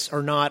rights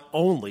are not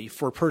only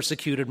for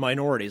persecuted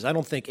minorities. I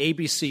don't think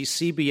ABC,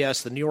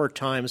 CBS, the New York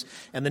Times,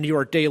 and the New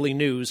York Daily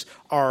News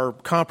are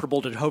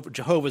comparable to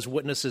Jehovah's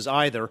Witnesses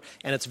either,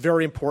 and it's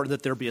very important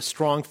that there be a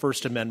strong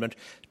First Amendment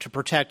to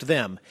protect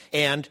them.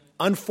 And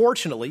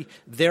unfortunately,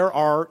 there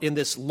are, in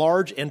this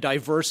large and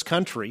diverse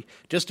country,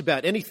 just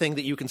about anything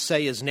that you can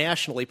say is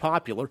nationally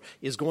popular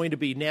is going to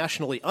be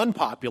nationally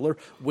unpopular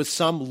with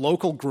some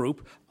local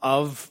group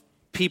of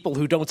people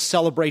who don't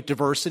celebrate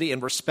diversity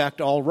and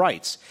respect all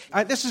rights.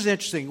 This is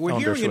interesting. We're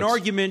hearing an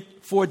argument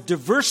for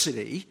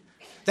diversity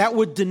that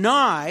would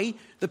deny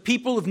the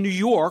people of New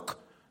York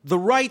the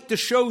right to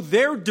show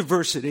their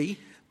diversity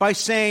by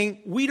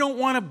saying, we don't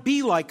want to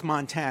be like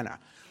Montana.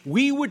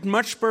 We would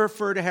much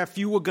prefer to have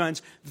fewer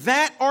guns.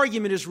 That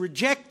argument is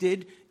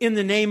rejected in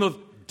the name of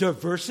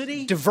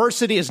diversity?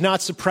 Diversity is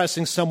not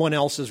suppressing someone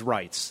else's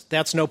rights.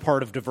 That's no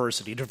part of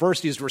diversity.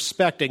 Diversity is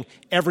respecting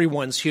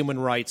everyone's human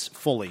rights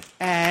fully.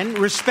 And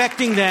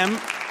respecting them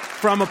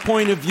from a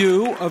point of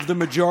view of the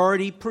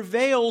majority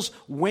prevails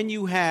when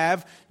you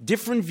have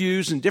different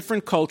views and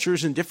different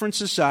cultures and different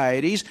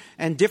societies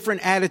and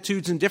different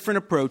attitudes and different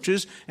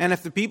approaches. And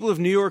if the people of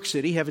New York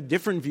City have a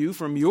different view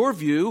from your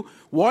view,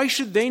 why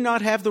should they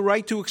not have the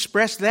right to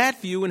express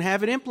that view and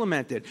have it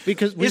implemented?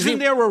 Because isn't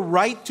there a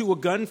right to a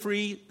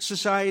gun-free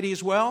society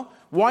as well?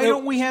 Why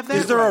don't we have that?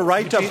 Is there a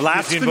right to Eugene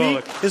blasphemy?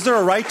 Volokh. Is there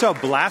a right to a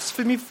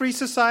blasphemy-free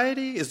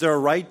society? Is there a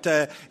right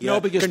to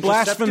because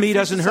blasphemy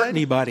doesn't hurt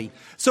anybody.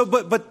 So,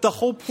 but the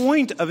whole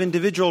point of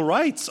individual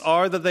rights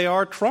are that they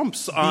are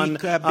trumps on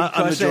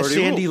because, as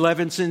Sandy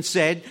Levinson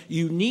said,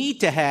 you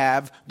need to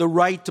have the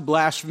right to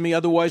blasphemy,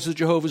 otherwise the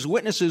Jehovah's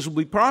Witnesses will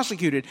be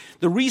prosecuted.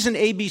 The reason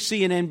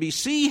ABC and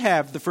NBC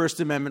have the First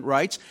Amendment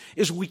rights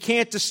is we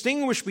can't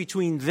distinguish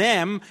between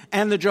them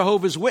and the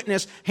Jehovah's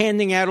Witness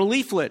handing out a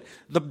leaflet.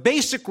 The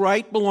basic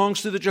right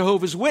belongs to the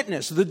Jehovah's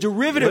Witness. The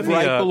derivative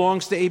right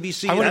belongs to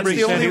ABC. That's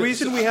the only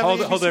reason we have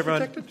hold ABC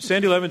everyone. protected?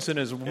 Sandy Levinson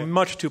is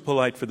much too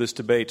polite for this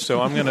debate, so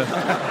I'm going to...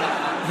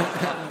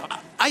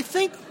 I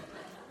think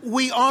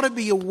we ought to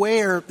be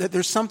aware that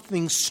there's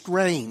something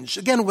strange.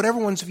 Again, what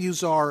everyone's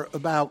views are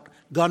about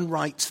gun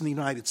rights in the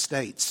United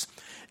States,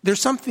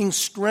 there's something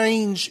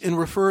strange in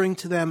referring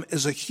to them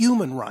as a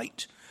human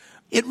right.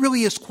 It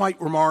really is quite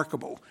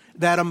remarkable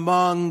that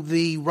among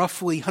the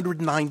roughly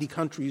 190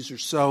 countries or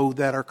so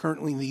that are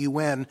currently in the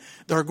UN,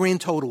 there are a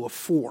grand total of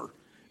 4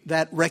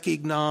 that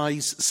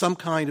recognize some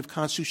kind of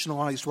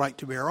constitutionalized right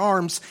to bear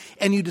arms,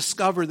 and you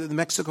discover that the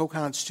Mexico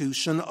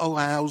Constitution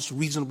allows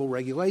reasonable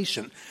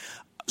regulation.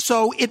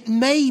 So it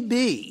may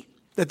be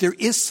that there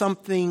is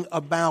something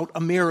about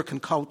American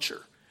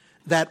culture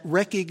that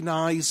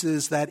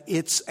recognizes that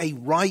it's a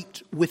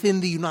right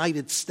within the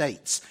United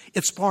States.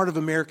 It's part of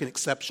American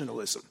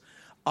exceptionalism.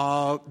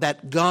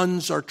 That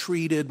guns are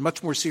treated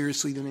much more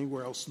seriously than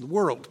anywhere else in the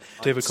world.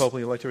 David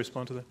Copley, you'd like to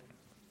respond to that?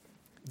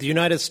 The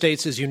United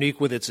States is unique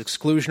with its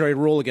exclusionary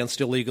rule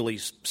against illegally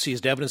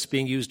seized evidence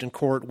being used in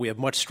court. We have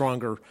much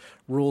stronger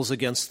rules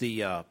against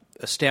the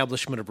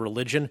establishment of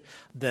religion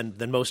than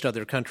most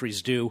other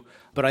countries do.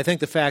 But I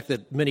think the fact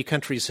that many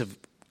countries have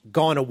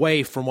gone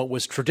away from what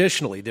was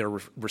traditionally their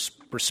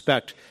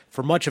respect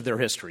for much of their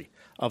history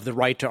of the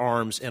right to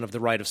arms and of the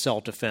right of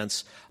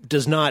self-defense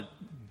does not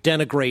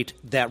denigrate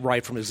that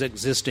right from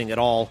existing at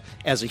all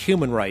as a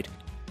human right.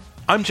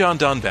 I'm John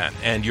Donvan,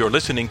 and you're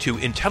listening to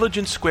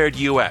Intelligence Squared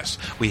US.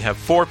 We have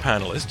 4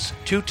 panelists,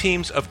 2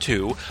 teams of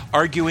 2,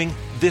 arguing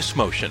this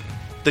motion.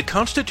 The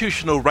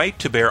constitutional right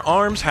to bear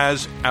arms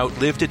has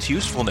outlived its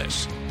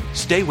usefulness.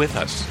 Stay with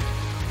us.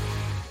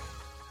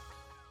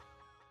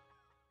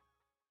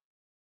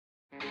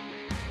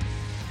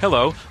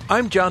 Hello,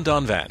 I'm John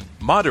Donvan,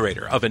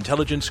 moderator of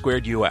Intelligence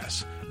Squared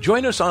US.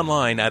 Join us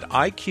online at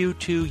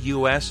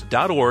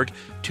iq2us.org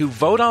to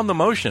vote on the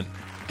motion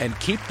and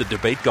keep the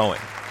debate going.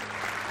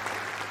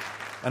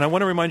 And I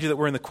want to remind you that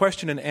we're in the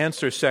question and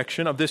answer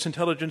section of this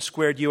Intelligence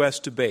Squared US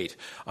debate.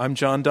 I'm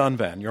John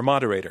Donvan, your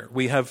moderator.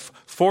 We have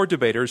 4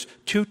 debaters,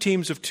 2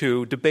 teams of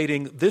 2,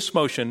 debating this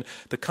motion: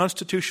 the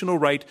constitutional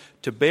right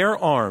to bear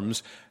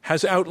arms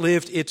has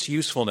outlived its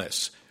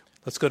usefulness.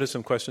 Let's go to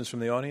some questions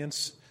from the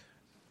audience.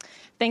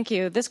 Thank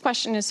you. This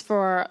question is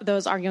for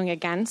those arguing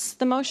against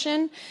the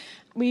motion.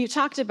 We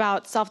talked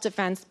about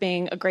self-defense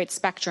being a great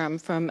spectrum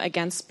from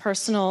against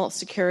personal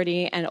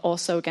security and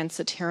also against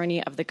the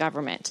tyranny of the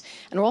government.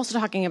 And we're also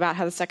talking about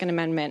how the Second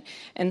Amendment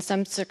in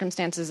some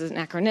circumstances is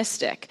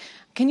anachronistic.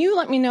 Can you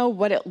let me know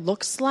what it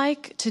looks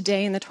like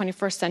today in the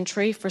 21st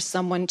century for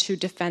someone to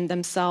defend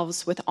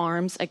themselves with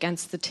arms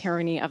against the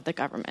tyranny of the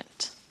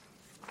government?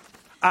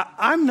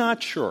 I'm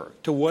not sure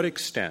to what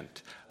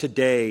extent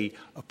today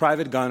a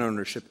private gun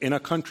ownership in a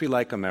country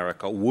like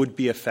America would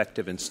be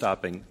effective in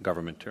stopping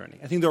government tyranny.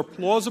 I think there are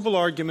plausible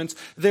arguments.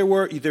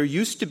 There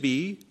used to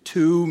be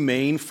 2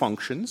 main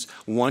functions,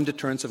 one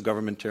deterrence of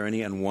government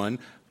tyranny and one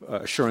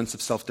assurance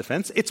of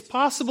self-defense. It's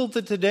possible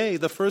that today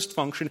the first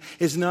function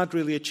is not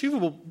really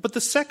achievable, but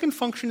the second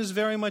function is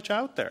very much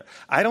out there.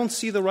 I don't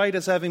see the right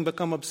as having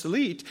become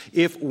obsolete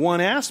if one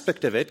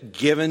aspect of it,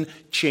 given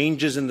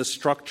changes in the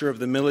structure of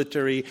the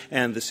military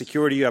and the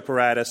security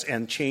apparatus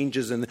and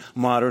changes in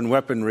modern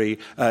weaponry,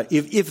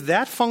 if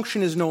that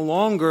function is no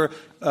longer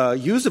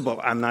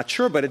usable, I'm not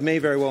sure, but it may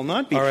very well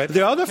not be. All right.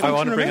 The other function I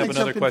want to bring up remains.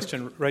 another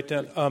question right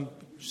down.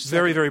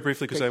 Very, very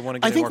briefly, because I want to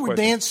get I think more we're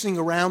questions. dancing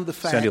around the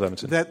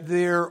fact that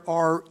there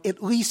are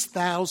at least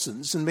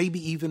thousands and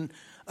maybe even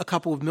a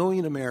couple of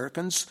million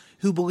Americans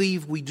who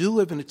believe we do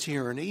live in a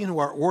tyranny and who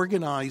are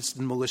organized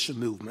in militia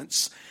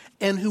movements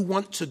and who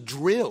want to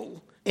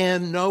drill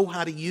and know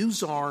how to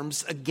use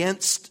arms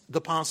against the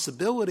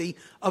possibility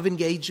of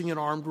engaging in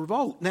armed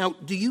revolt. Now,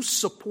 do you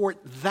support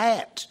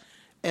that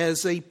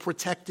as a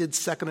protected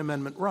Second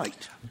Amendment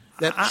right?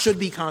 That should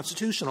be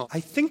constitutional.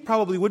 I think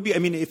probably would be. I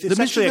mean, if it's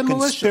actually a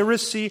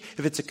conspiracy,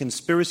 if it's a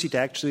conspiracy to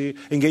actually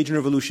engage in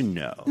revolution,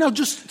 no. No,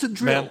 just to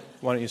drill. Ma'am,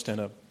 why don't you stand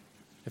up?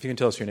 If you can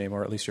tell us your name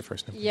or at least your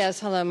first name.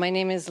 Yes, hello. My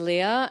name is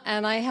Leah,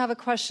 and I have a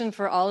question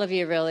for all of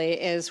you, really,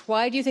 is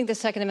why do you think the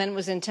Second Amendment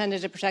was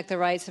intended to protect the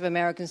rights of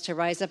Americans to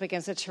rise up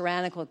against a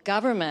tyrannical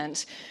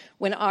government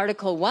when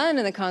Article 1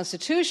 in the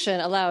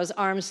Constitution allows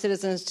armed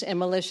citizens and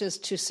militias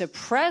to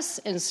suppress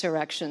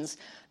insurrections,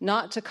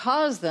 not to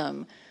cause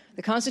them?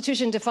 The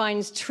Constitution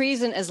defines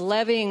treason as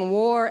levying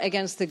war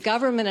against the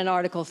government in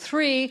Article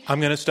 3.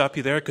 I'm going to stop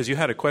you there because you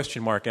had a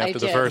question mark after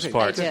the first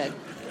part. I did.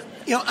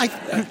 You know,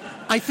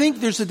 I think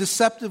there's a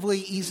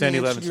deceptively easy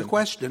answer to your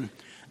question.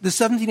 The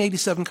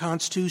 1787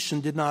 Constitution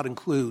did not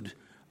include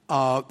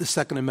the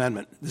Second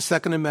Amendment. The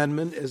Second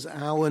Amendment, as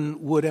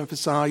Alan would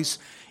emphasize,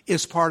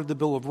 is part of the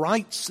Bill of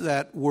Rights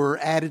that were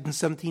added in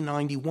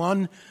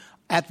 1791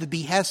 at the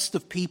behest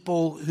of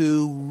people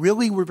who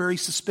really were very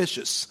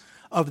suspicious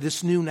of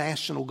this new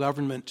national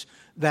government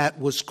that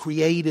was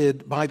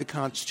created by the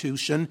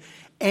Constitution.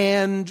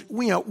 And,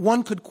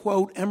 one could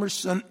quote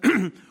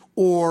Emerson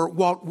or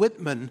Walt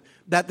Whitman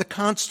that the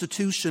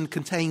Constitution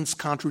contains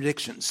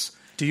contradictions.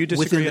 Do you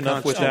disagree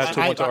enough with that to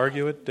want to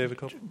argue it, David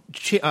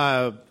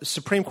Kopel?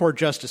 Supreme Court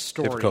Justice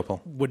Story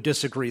would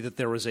disagree that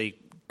there was a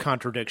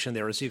contradiction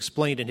there, as he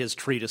explained in his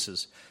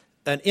treatises.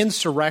 An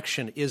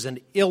insurrection is an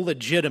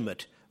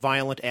illegitimate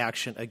violent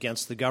action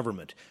against the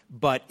government.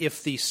 But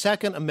if the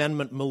Second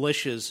Amendment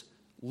militias,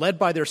 led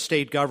by their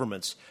state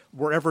governments,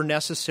 were ever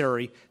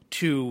necessary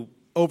to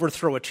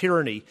overthrow a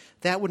tyranny,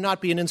 that would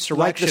not be an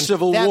insurrection. Like the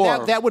Civil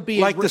War. That would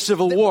be the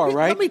Civil War,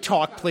 right? Let me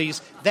talk,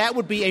 please. That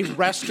would be a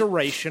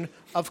restoration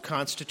of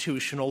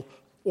constitutional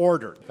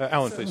order.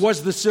 Alan, please.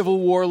 Was the Civil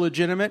War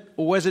legitimate,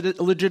 or was it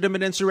a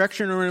legitimate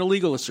insurrection or an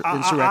illegal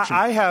insurrection?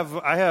 I have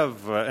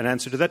an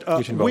answer to that.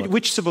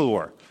 Which Civil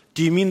War?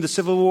 Do you mean the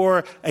Civil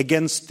War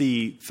against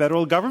the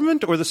federal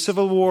government, or the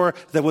Civil War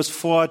that was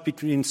fought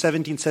between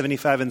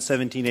 1775 and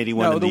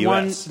 1781 in the U.S.? No, the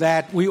one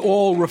that we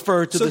all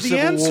refer to the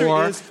Civil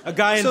War. A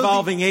guy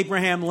involving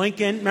Abraham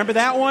Lincoln. Remember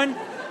that one?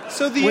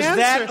 Was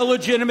that a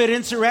legitimate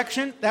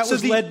insurrection? That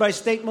was led by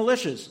state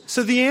militias.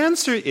 So the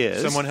answer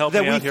is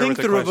that we think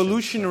the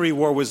Revolutionary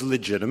War was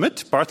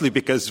legitimate, partly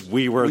because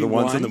we were the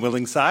ones on the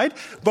willing side,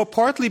 but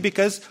partly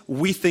because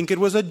we think it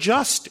was a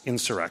just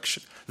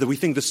insurrection. That we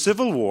think the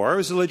Civil War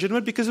is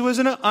legitimate because it was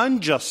an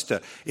unjust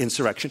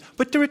insurrection.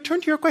 But to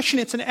return to your question,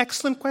 it's an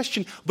excellent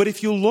question. But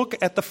if you look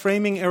at the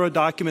framing era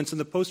documents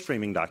and the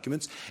post-framing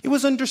documents, it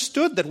was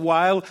understood that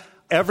while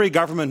every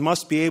government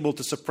must be able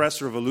to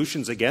suppress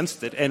revolutions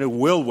against it, and it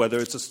will, whether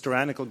it's a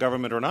tyrannical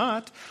government or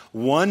not,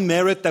 one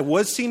merit that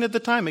was seen at the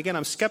time, again,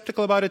 I'm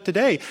skeptical about it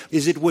today,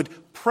 is it would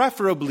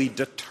preferably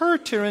deter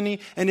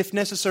tyranny and, if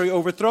necessary,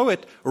 overthrow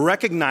it,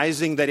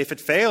 recognizing that if it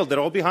failed, they'd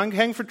all be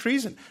hanged for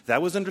treason.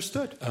 That was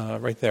understood.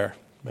 Right there,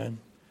 man.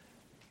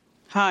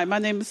 Hi, my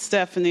name is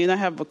Stephanie, and I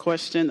have a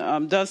question.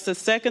 Does the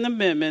Second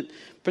Amendment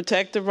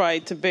protect the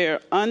right to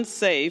bear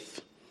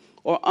unsafe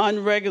or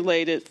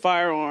unregulated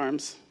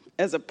firearms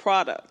as a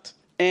product?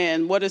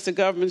 And what is the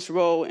government's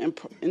role in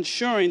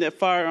ensuring that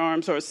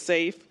firearms are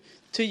safe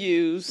to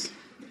use,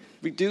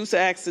 reduce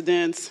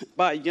accidents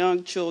by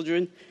young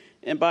children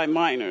and by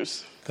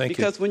minors? Thank you.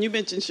 Because when you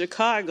mentioned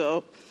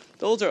Chicago,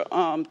 those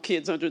are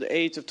kids under the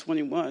age of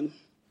 21.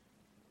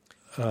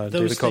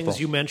 Those things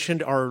you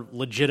mentioned are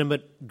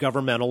legitimate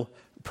governmental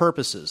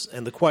purposes.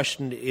 And the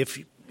question,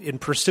 if in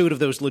pursuit of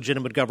those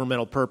legitimate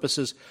governmental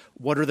purposes,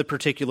 what are the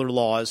particular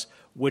laws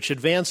which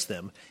advance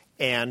them?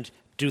 And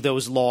do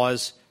those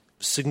laws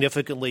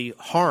significantly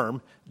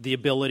harm the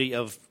ability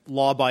of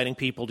law-abiding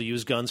people to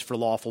use guns for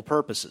lawful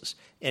purposes?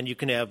 And you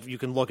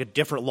can look at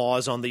different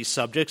laws on these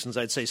subjects, and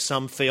I'd say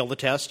some fail the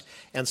test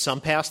and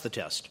some pass the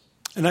test.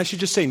 And I should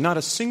just say, not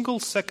a single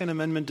Second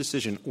Amendment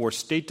decision or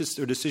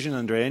decision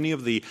under any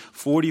of the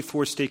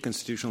 44 state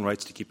constitutional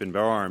rights to keep and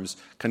bear arms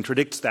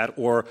contradicts that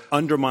or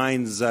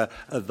undermines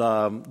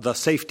the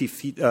safety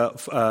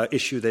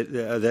issue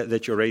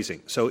that you're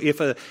raising. So if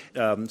a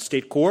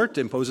state court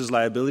imposes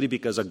liability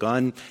because a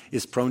gun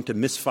is prone to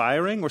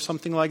misfiring or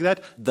something like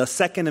that, the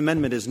Second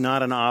Amendment is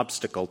not an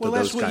obstacle to those kinds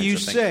of things. Well, that's what you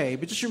say,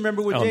 but just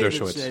remember what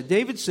David said.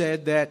 David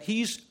said that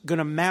he's going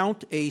to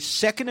mount a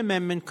Second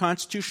Amendment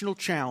constitutional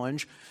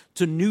challenge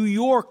to New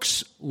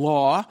York's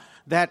law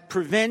that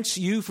prevents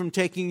you from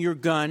taking your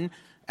gun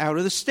out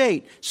of the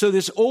state. So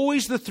there's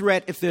always the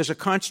threat, if there's a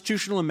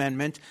constitutional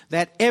amendment,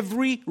 that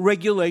every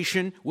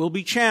regulation will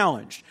be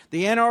challenged.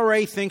 The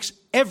NRA thinks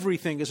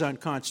everything is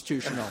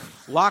unconstitutional.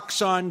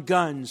 Locks on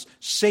guns,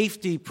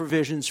 safety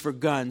provisions for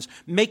guns,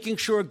 making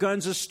sure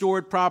guns are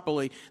stored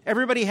properly.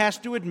 Everybody has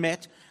to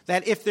admit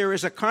that if there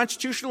is a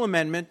constitutional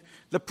amendment,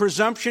 the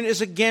presumption is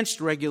against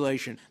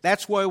regulation.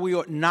 That's why we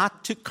ought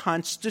not to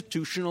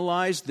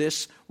constitutionalize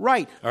this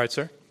right. All right,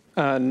 sir.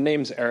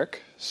 Name's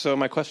Eric. So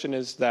my question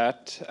is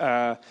that,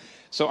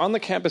 so on the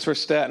campus where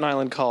Staten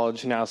Island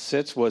College now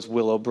sits was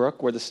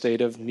Willowbrook, where the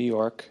state of New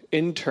York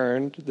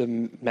interned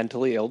the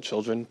mentally ill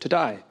children to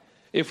die.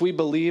 If we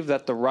believe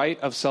that the right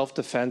of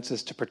self-defense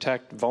is to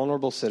protect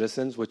vulnerable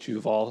citizens, which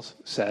you've all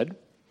said,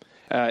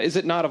 is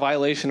it not a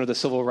violation of the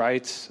civil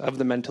rights of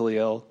the mentally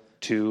ill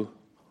to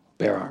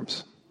bear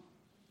arms?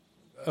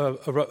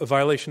 A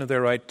violation of their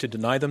right to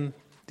deny them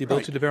the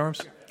ability to bear arms?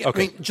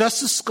 Okay. I mean,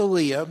 Justice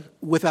Scalia,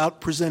 without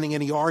presenting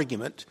any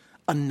argument,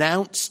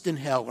 announced in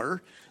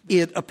Heller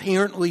it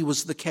apparently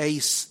was the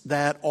case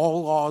that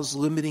all laws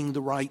limiting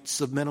the rights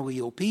of mentally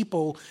ill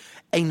people,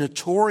 a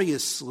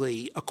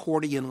notoriously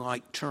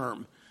accordion-like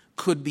term,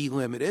 could be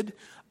limited.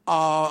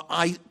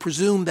 I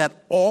presume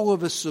that all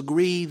of us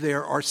agree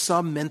there are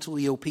some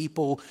mentally ill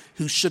people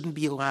who shouldn't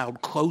be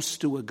allowed close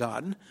to a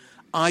gun.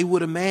 I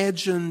would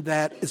imagine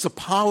that as a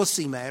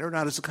policy matter,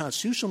 not as a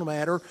constitutional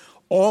matter,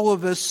 All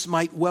of us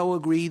might well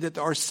agree that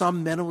there are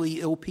some mentally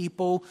ill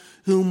people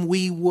whom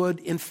we would,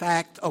 in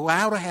fact,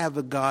 allow to have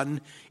a gun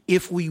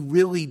if we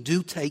really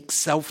do take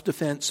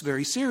self-defense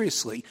very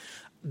seriously.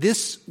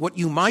 What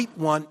you might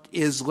want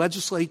is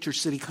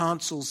legislatures, city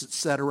councils, et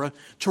cetera,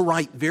 to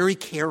write very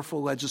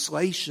careful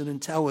legislation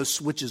and tell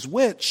us which is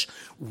which,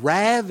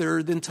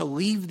 rather than to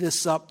leave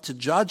this up to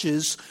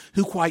judges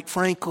who, quite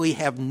frankly,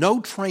 have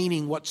no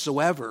training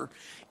whatsoever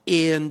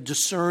in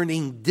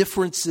discerning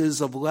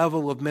differences of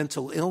level of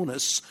mental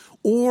illness,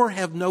 or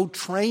have no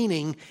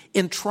training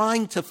in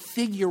trying to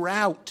figure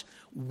out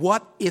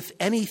what, if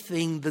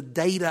anything, the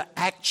data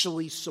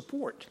actually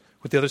support.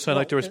 Would the other side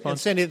like to respond? And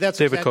Sandy, that's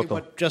David exactly Kopel.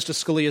 what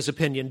Justice Scalia's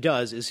opinion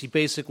does, is he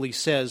basically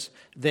says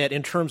that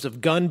in terms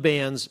of gun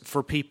bans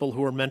for people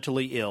who are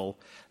mentally ill,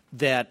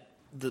 that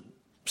the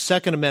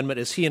Second Amendment,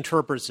 as he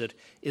interprets it,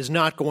 is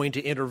not going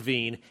to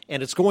intervene,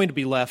 and it's going to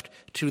be left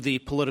to the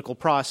political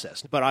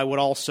process. But I would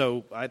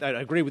also I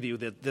agree with you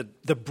that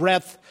the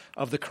breadth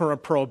of the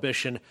current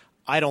prohibition,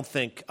 I don't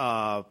think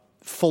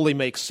fully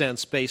makes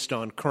sense based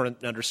on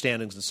current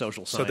understandings in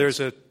social science. So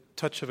there's a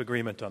touch of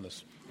agreement on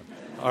this.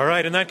 All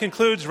right, and that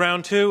concludes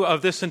round 2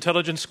 of this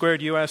Intelligence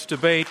Squared U.S.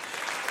 debate,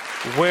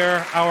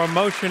 where our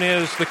motion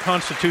is the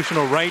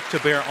constitutional right to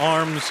bear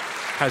arms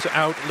has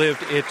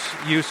outlived its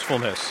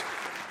usefulness.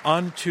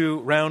 On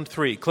to round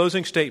 3,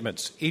 closing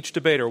statements. Each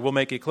debater will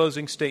make a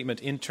closing statement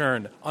in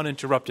turn,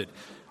 uninterrupted.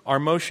 Our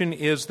motion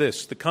is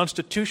this: the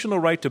constitutional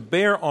right to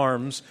bear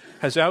arms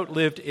has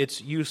outlived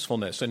its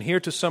usefulness. And here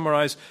to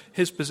summarize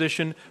his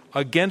position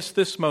against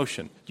this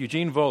motion,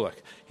 Eugene Volokh.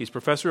 He's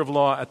professor of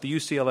law at the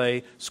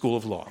UCLA School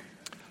of Law.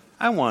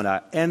 I want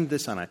to end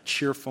this on a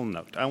cheerful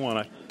note. I want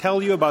to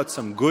tell you about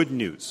some good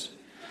news.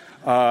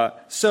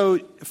 So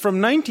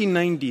from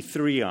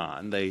 1993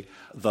 on,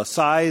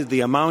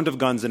 the amount of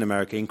guns in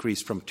America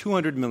increased from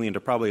 200 million to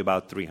probably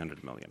about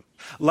 300 million.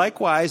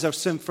 Likewise, in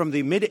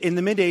the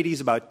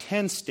mid-'80s, about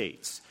 10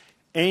 states,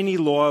 any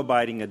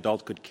law-abiding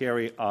adult could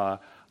carry a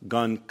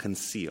gun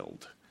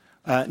concealed.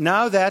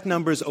 Now that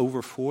number is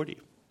over 40.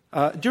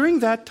 During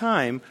that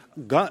time,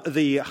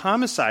 the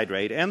homicide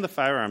rate and the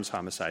firearms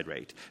homicide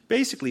rate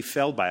basically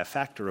fell by a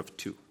factor of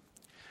 2.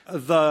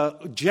 The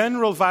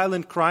general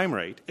violent crime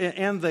rate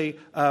and the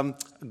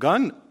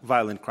gun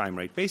violent crime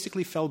rate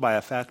basically fell by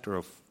a factor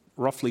of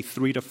roughly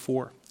 3 to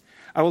 4.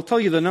 I will tell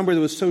you the number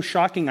that was so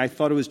shocking I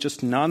thought it was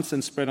just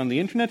nonsense spread on the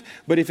Internet,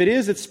 but if it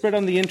is, it's spread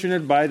on the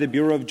Internet by the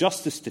Bureau of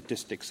Justice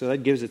Statistics, so that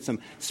gives it some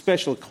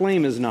special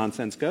claim as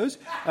nonsense goes.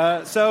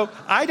 So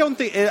I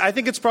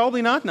think it's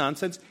probably not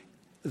nonsense.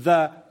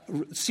 The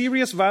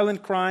serious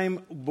violent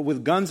crime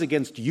with guns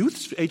against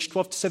youths aged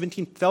 12 to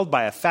 17 fell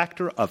by a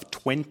factor of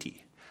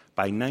 20,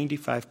 by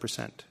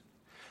 95%.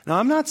 Now,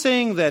 I'm not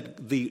saying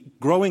that the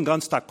growing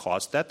gun stock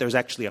caused that. There's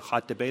actually a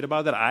hot debate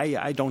about that.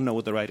 I don't know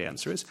what the right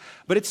answer is.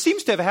 But it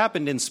seems to have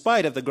happened in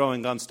spite of the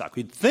growing gun stock.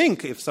 We'd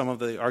think, if some of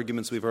the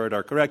arguments we've heard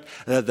are correct,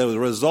 that the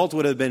result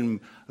would have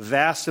been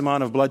vast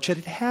amount of bloodshed.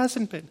 It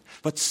hasn't been.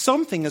 But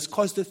something has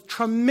caused a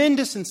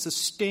tremendous and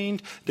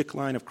sustained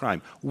decline of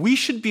crime. We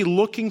should be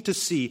looking to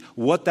see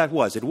what that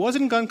was. It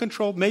wasn't gun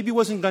control. Maybe it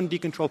wasn't gun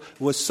decontrol. It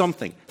was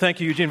something. Thank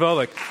you, Eugene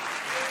Volokh.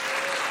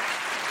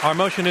 Our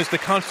motion is the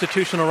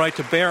constitutional right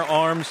to bear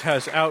arms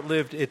has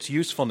outlived its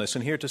usefulness.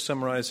 And here to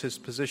summarize his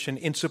position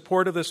in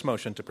support of this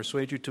motion, to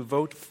persuade you to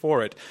vote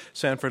for it,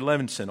 Sanford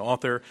Levinson,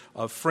 author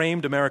of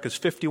Framed America's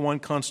 51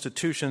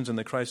 Constitutions and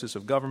the Crisis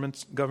of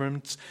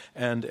Governments,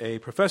 and a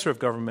professor of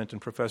government and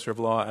professor of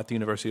law at the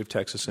University of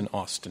Texas in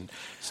Austin.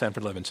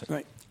 Sanford Levinson.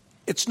 Right.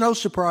 It's no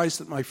surprise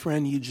that my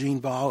friend Eugene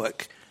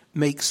Volokh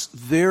makes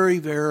very,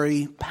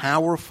 very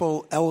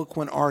powerful,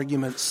 eloquent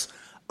arguments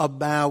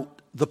about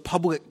the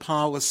public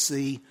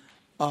policy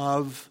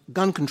of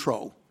gun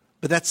control.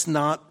 But that's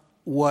not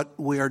what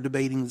we are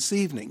debating this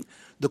evening.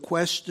 The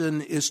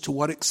question is to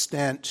what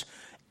extent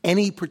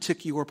any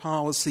particular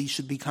policy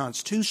should be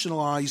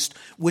constitutionalized,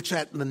 which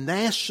at the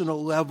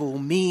national level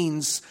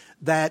means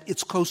that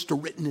it's close to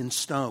written in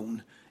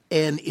stone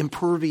and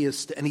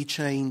impervious to any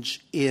change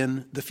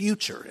in the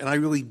future. And I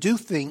really do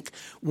think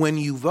when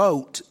you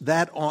vote,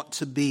 that ought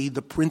to be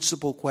the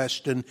principal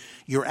question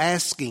you're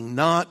asking,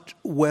 not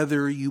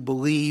whether you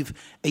believe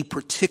a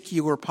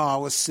particular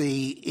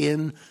policy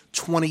in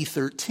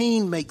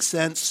 2013 makes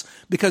sense,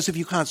 because if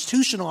you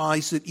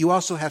constitutionalize it, you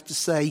also have to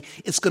say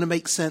it's going to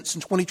make sense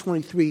in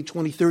 2023,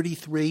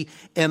 2033,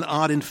 and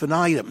ad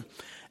infinitum.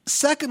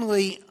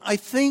 Secondly, I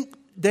think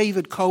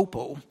David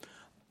Kopel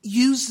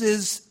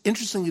uses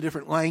interestingly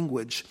different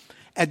language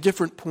at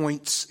different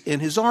points in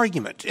his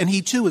argument. And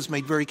he, too, has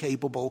made very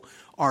capable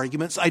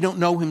arguments. I don't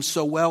know him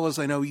so well as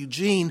I know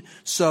Eugene,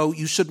 so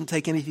you shouldn't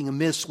take anything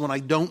amiss when I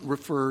don't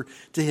refer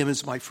to him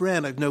as my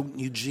friend. I've known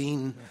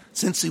Eugene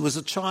since he was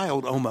a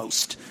child,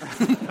 almost.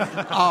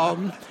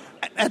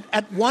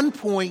 At one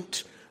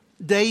point,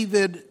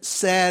 David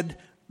said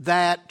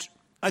that,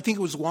 I think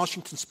it was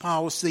Washington's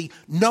policy,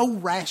 no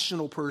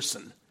rational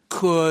person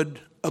could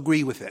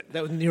agree with it.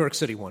 That was the New York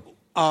City one.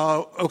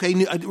 Okay,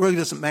 it really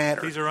doesn't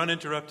matter. These are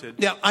uninterrupted.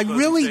 Yeah, I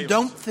really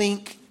don't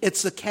think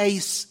it's a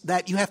case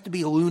that you have to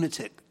be a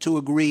lunatic to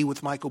agree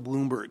with Michael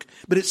Bloomberg.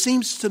 But it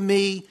seems to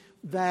me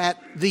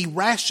that the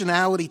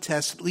rationality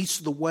test, at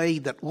least the way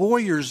that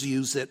lawyers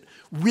use it,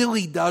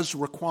 really does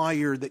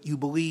require that you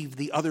believe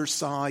the other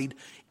side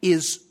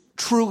is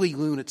truly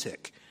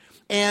lunatic.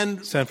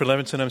 And Senator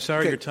Levinson, I'm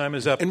sorry, your time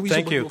is up. And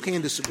Thank you. We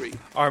can disagree.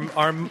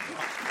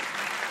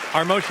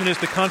 Our motion is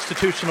the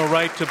constitutional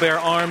right to bear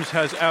arms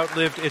has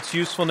outlived its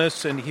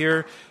usefulness. And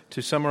here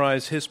to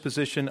summarize his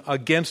position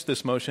against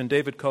this motion,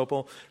 David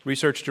Kopel,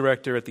 Research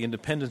Director at the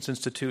Independence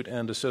Institute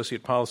and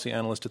Associate Policy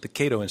Analyst at the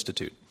Cato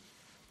Institute.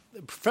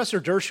 Professor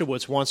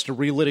Dershowitz wants to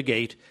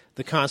relitigate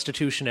the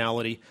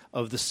constitutionality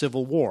of the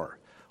Civil War.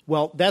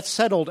 Well, that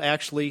settled,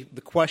 actually,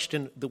 the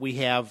question that we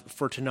have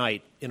for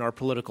tonight in our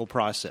political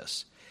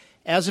process.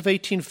 As of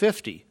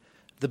 1850,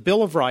 the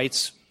Bill of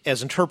Rights,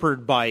 as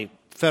interpreted by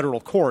federal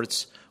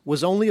courts,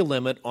 was only a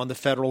limit on the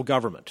federal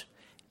government.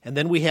 And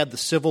then we had the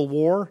Civil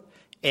War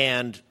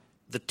and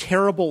the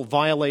terrible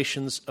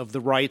violations of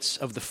the rights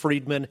of the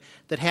freedmen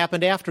that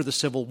happened after the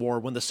Civil War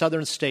when the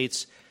southern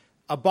states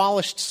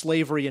abolished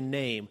slavery in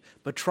name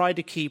but tried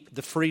to keep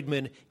the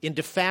freedmen in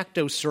de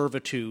facto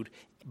servitude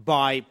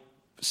by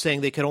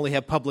saying they could only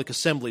have public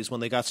assemblies when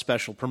they got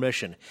special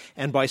permission,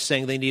 and by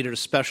saying they needed a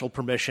special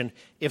permission,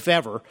 if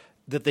ever,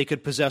 that they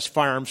could possess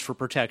firearms for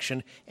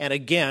protection. And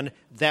again,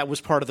 that was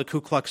part of the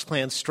Ku Klux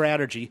Klan's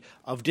strategy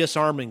of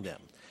disarming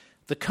them.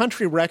 The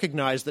country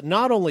recognized that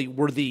not only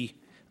were the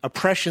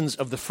oppressions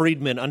of the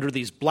freedmen under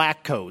these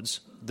black codes,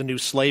 the new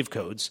slave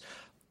codes,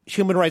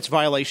 human rights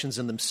violations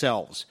in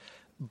themselves,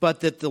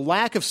 but that the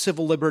lack of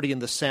civil liberty in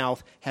the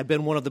South had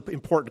been one of the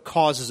important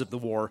causes of the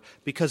war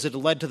because it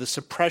led to the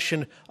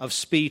suppression of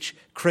speech,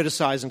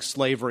 criticizing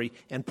slavery,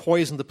 and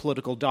poisoned the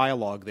political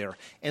dialogue there.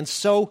 And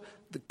so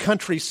the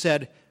country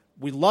said,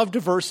 we love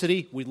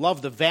diversity, we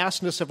love the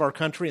vastness of our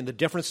country and the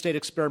different state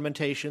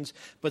experimentations,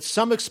 but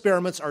some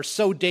experiments are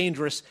so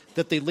dangerous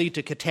that they lead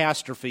to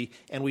catastrophe,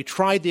 and we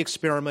tried the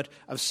experiment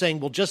of saying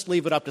we'll just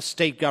leave it up to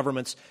state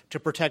governments to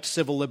protect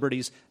civil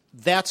liberties.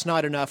 That's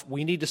not enough.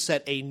 We need to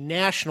set a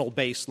national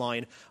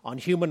baseline on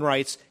human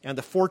rights, and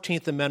the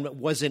 14th Amendment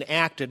was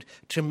enacted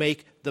to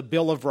make the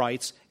Bill of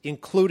Rights,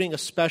 including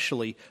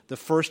especially the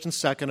First and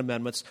Second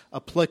Amendments,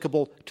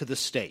 applicable to the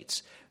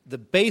states. The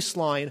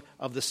baseline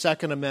of the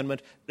Second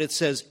Amendment, it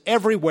says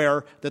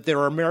everywhere that there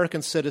are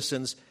American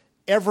citizens,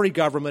 every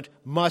government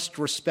must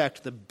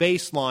respect the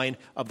baseline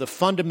of the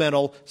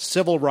fundamental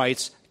civil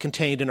rights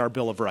contained in our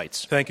Bill of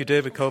Rights. Thank you,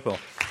 David Kopel.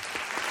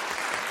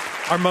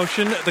 Our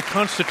motion, the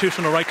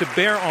constitutional right to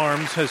bear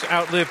arms, has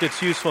outlived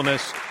its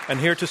usefulness. And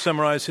here to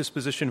summarize his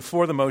position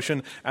for the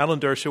motion, Alan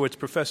Dershowitz,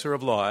 professor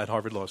of law at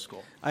Harvard Law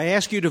School. I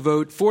ask you to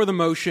vote for the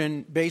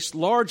motion based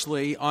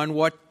largely on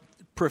what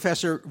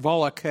Professor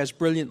Volokh has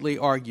brilliantly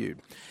argued.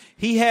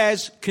 He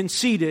has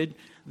conceded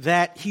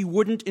that he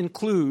wouldn't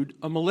include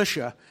a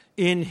militia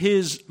in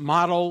his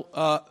model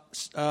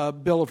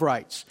Bill of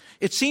Rights.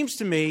 It seems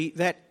to me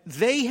that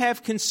they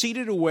have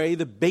conceded away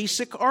the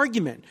basic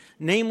argument,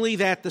 namely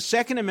that the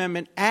Second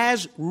Amendment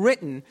as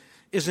written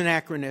is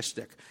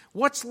anachronistic.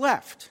 What's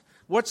left?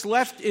 What's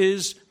left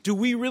is, do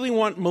we really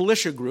want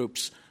militia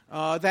groups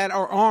that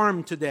are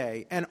armed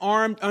today and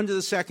armed under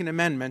the Second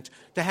Amendment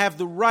to have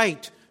the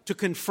right to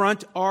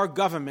confront our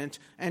government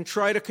and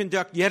try to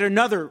conduct yet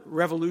another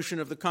revolution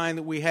of the kind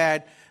that we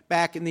had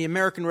back in the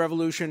American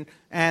Revolution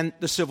and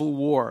the Civil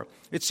War?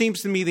 It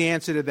seems to me the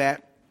answer to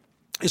that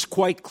is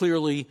quite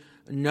clearly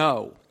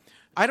no.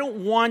 I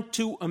don't want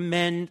to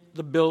amend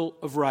the Bill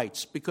of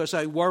Rights because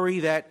I worry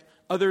that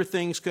other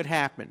things could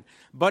happen.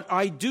 But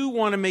I do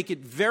want to make it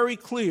very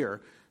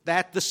clear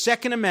that the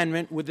Second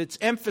Amendment, with its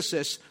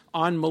emphasis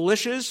on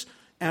militias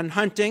and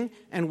hunting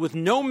and with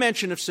no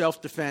mention of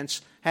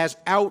self-defense, has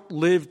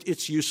outlived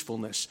its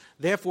usefulness.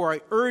 Therefore,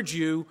 I urge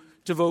you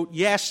to vote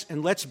yes,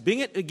 and let's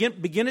begin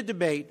a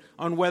debate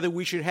on whether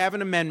we should have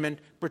an amendment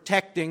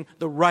protecting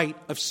the right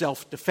of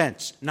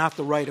self-defense, not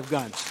the right of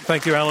guns.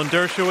 Thank you, Alan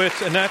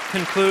Dershowitz. And that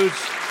concludes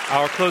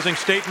our closing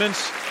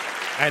statements.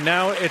 And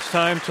now it's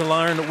time to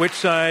learn which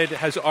side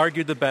has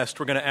argued the best.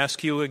 We're going to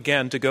ask you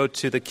again to go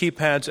to the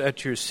keypads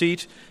at your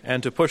seat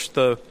and to push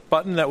the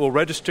button that will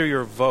register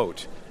your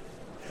vote.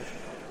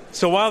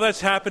 So while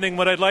that's happening,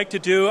 what I'd like to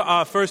do,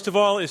 first of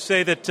all, is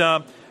say that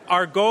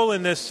our goal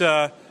in this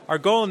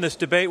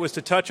debate was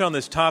to touch on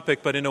this topic,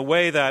 but in a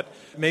way that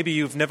maybe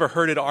you've never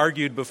heard it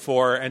argued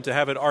before, and to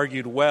have it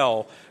argued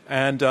well.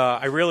 And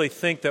I really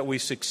think that we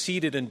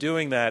succeeded in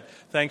doing that,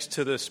 thanks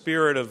to the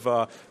spirit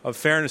of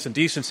fairness and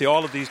decency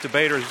all of these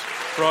debaters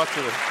brought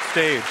to the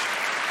stage.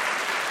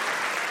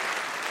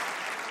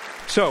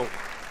 So,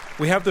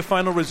 we have the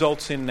final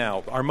results in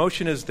now. Our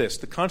motion is this: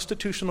 the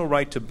constitutional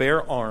right to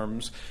bear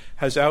arms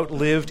has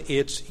outlived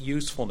its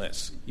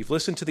usefulness. You've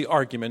listened to the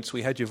arguments.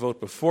 We had you vote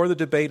before the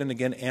debate and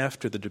again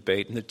after the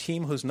debate. And the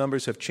team whose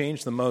numbers have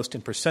changed the most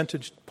in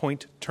percentage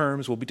point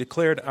terms will be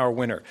declared our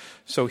winner.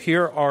 So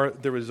here are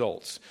the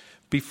results.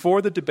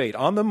 Before the debate,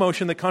 on the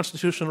motion, the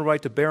constitutional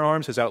right to bear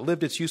arms has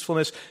outlived its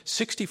usefulness,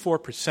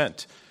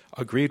 64%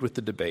 agreed with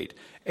the debate.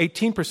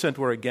 18%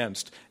 were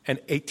against, and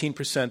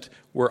 18%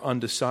 were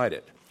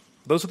undecided.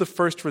 Those are the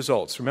first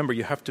results. Remember,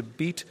 you have to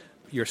beat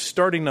your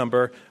starting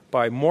number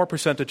by more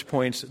percentage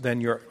points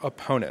than your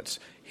opponents.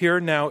 Here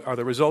now are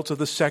the results of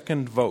the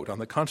second vote on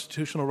the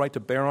constitutional right to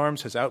bear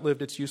arms has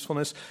outlived its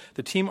usefulness.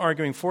 The team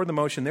arguing for the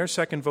motion, their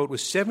second vote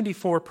was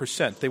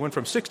 74%. They went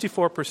from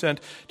 64%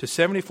 to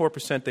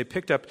 74%. They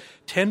picked up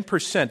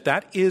 10%.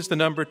 That is the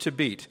number to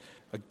beat.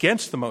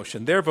 Against the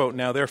motion, their vote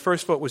now, their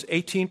first vote was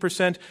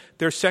 18%.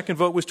 Their second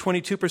vote was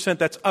 22%.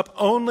 That's up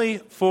only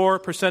 4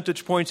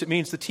 percentage points. It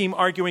means the team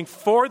arguing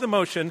for the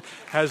motion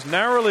has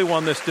narrowly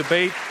won this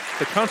debate.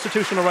 The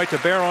constitutional right to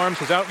bear arms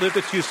has outlived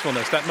its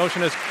usefulness. That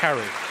motion is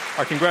carried.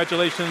 Our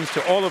congratulations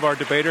to all of our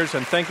debaters,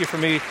 and thank you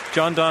from me,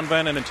 John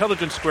Donvan, and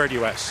Intelligence Squared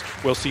US.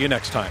 We'll see you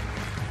next time.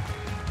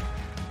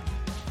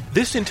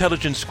 This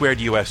Intelligence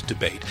Squared US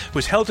debate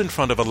was held in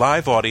front of a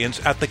live audience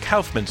at the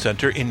Kaufman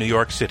Center in New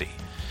York City.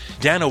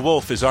 Dana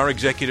Wolf is our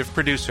executive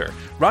producer.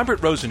 Robert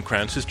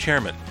Rosenkrantz is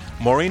chairman.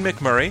 Maureen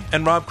McMurray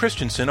and Rob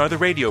Christensen are the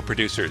radio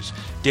producers.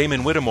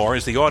 Damon Whittemore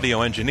is the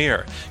audio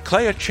engineer.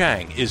 Clea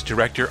Chang is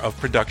director of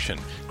production.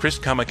 Chris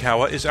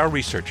Kamikawa is our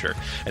researcher.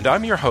 And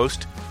I'm your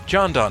host,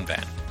 John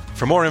Donvan.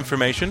 For more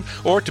information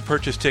or to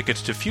purchase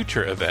tickets to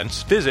future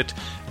events, visit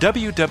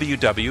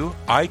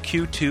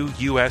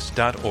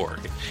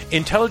www.iq2us.org.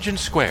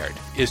 Intelligence Squared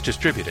is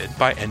distributed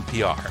by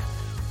NPR.